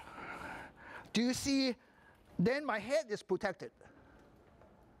button. Do you see? Then my head is protected,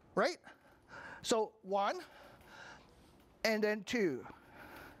 right? So 1, and then 2.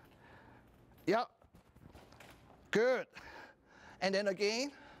 Yep. Good. And then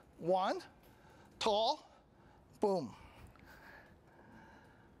again, 1, tall, boom.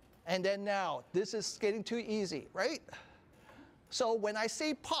 And then now, this is getting too easy, right? So when I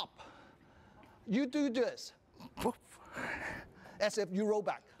say pop, you do this, poof, as if you roll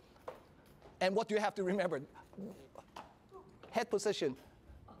back. And what do you have to remember? Head position.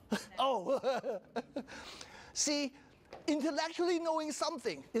 Oh, see, intellectually knowing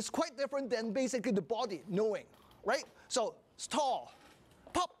something is quite different than basically the body knowing, right? So it's tall,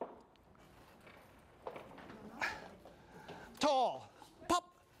 pop, tall, pop,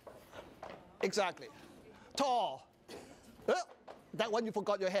 exactly, tall. That one you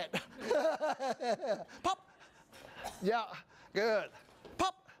forgot your head. Pop. Yeah, good.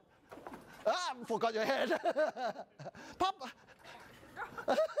 Pop. Ah, forgot your head. Pop.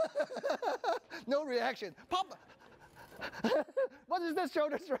 No reaction. Pop. What is this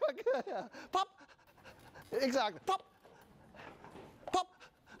shoulder shrug? Pop. Exactly. Pop. Pop.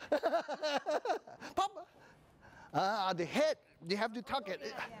 Pop. Ah, the head. You have to tuck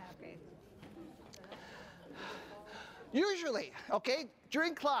it. Usually, okay,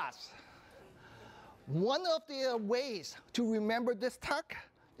 during class, one of the ways to remember this tuck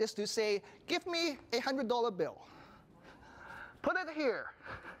is to say, give me $100 bill. Put it here.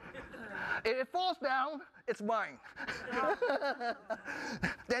 If it falls down, it's mine.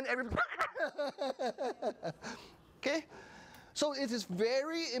 Then everybody. Okay? So it is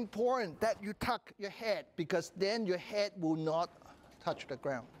very important that you tuck your head because then your head will not touch the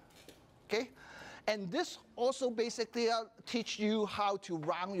ground. Okay? And this also basically teach you how to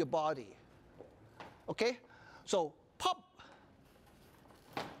round your body. Okay? So pop.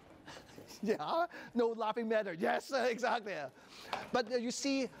 Yeah, no laughing matter. Yes, exactly. But you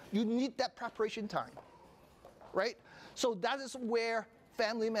see, you need that preparation time, right? So that is where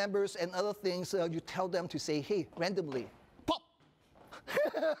family members and other things, you tell them to say, hey, randomly, pop.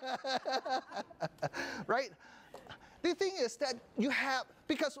 Right? The thing is that you have,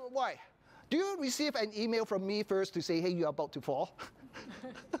 because why? Do you receive an email from me first to say, hey, you're about to fall?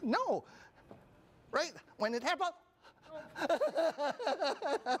 No. Right? When it happens,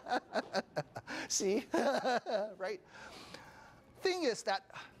 see? Right? Thing is that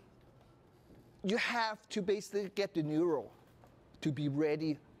you have to basically get the neuro to be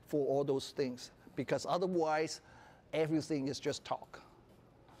ready for all those things because otherwise everything is just talk.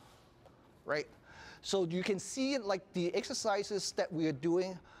 Right? So you can see like the exercises that we are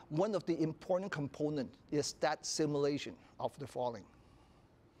doing, one of the important components is that simulation of the falling.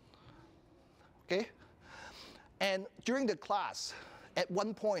 Okay? And during the class, at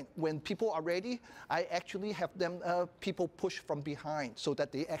one point, when people are ready, I actually have them, people push from behind so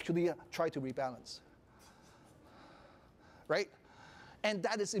that they actually try to rebalance. Right? And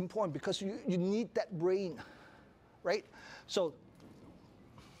that is important because you need that brain. Right? So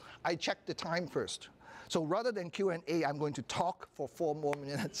I check the time first. So rather than Q&A, I'm going to talk for 4 more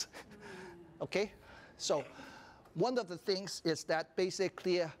minutes. Okay? So one of the things is that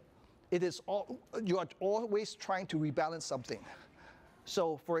basically it is you are always trying to rebalance something.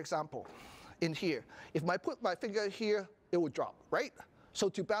 So for example, in here, if I put my finger here, it will drop, right? So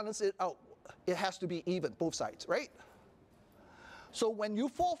to balance it out, it has to be even, both sides, right? So when you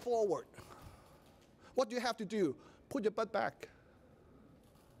fall forward, what do you have to do? Put your butt back.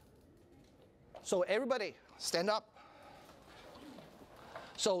 So everybody, stand up.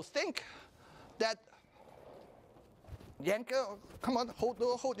 So think that yank, come on,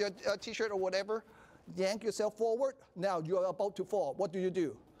 hold your t-shirt or whatever. Yank yourself forward. Now you are about to fall. What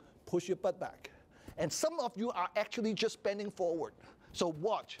do? Push your butt back. And some of you are actually just bending forward. So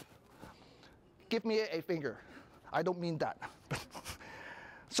watch. Give me a finger. I don't mean that.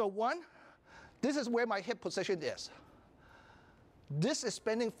 So 1, this is where my hip position is. This is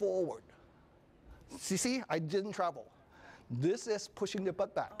bending forward. See, I didn't travel. This is pushing the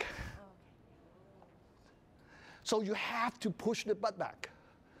butt back. So you have to push the butt back.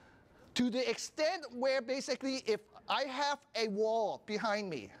 To the extent where basically if I have a wall behind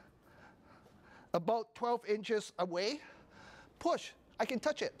me, about 12 inches away, push, I can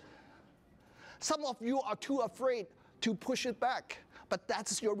touch it. Some of you are too afraid to push it back, but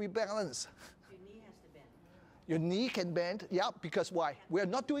that's your rebalance. Your knee has to bend. Your knee can bend, yeah, because why? We're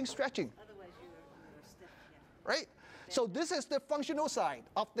not doing stretching. Otherwise you're stiff, yeah. Right? So this is the functional side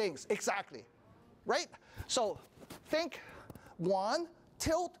of things, exactly. Right? So think 1,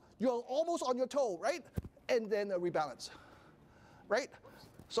 tilt, you're almost on your toe, right? And then rebalance. Right?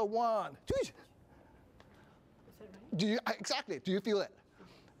 So 1, 2. Do you, exactly, do you feel it?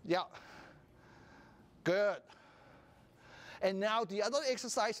 Yeah. Good. And now the other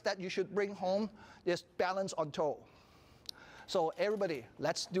exercise that you should bring home is balance on toe. So everybody,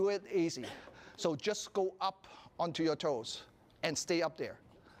 let's do it easy. So just go up onto your toes and stay up there.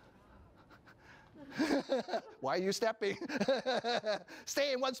 Why are you stepping?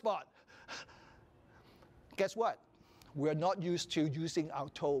 Stay in one spot. Guess what? We're not used to using our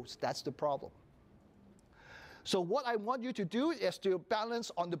toes. That's the problem. So what I want you to do is to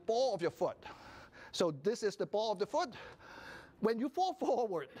balance on the ball of your foot. So this is the ball of the foot. When you fall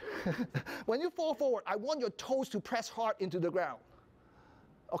forward, I want your toes to press hard into the ground.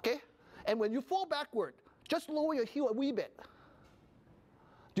 Okay? And when you fall backward, just lower your heel a wee bit.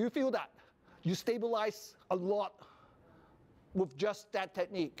 Do you feel that? You stabilize a lot with just that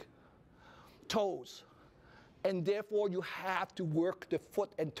technique. Toes. And therefore, you have to work the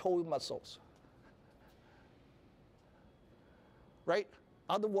foot and toe muscles. Right?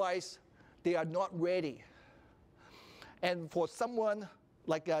 Otherwise, they are not ready. And for someone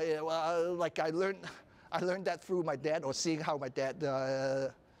like I learned that through my dad, or seeing how my dad,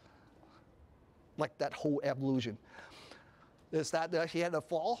 like that whole evolution, is that he had a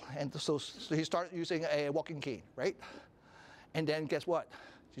fall, and so he started using a walking cane, right? And then guess what?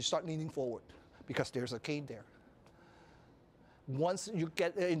 You start leaning forward because there's a cane there. Once you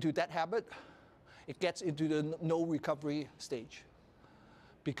get into that habit, it gets into the no recovery stage.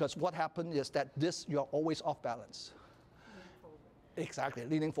 because what happened is that you're always off balance. Exactly,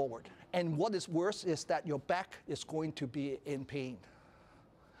 leaning forward. And what is worse is that your back is going to be in pain.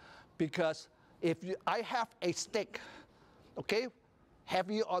 Because if I have a stick, okay,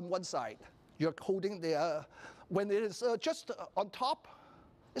 heavy on one side, you're holding the, when it is just on top,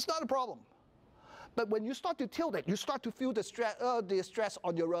 it's not a problem. But when you start to tilt it, you start to feel the stress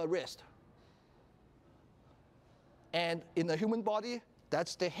on your wrist. And in the human body,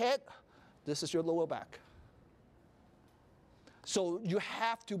 that's the head, this is your lower back. So you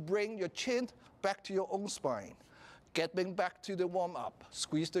have to bring your chin back to your own spine. Getting back to the warm-up,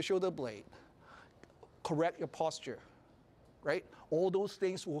 squeeze the shoulder blade, correct your posture, right? All those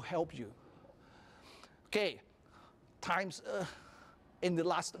things will help you. Okay, time's in the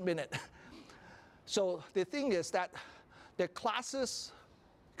last minute. So the thing is that the classes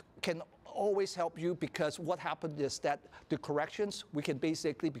can always help you, because what happened is that the corrections, we can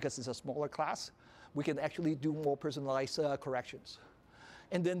basically, because it's a smaller class, we can actually do more personalized corrections.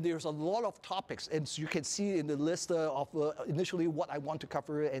 And then there's a lot of topics, and so you can see in the list of initially what I want to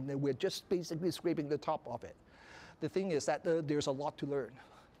cover, and then we're just basically scraping the top of it. The thing is that there's a lot to learn.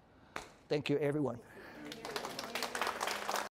 Thank you, everyone.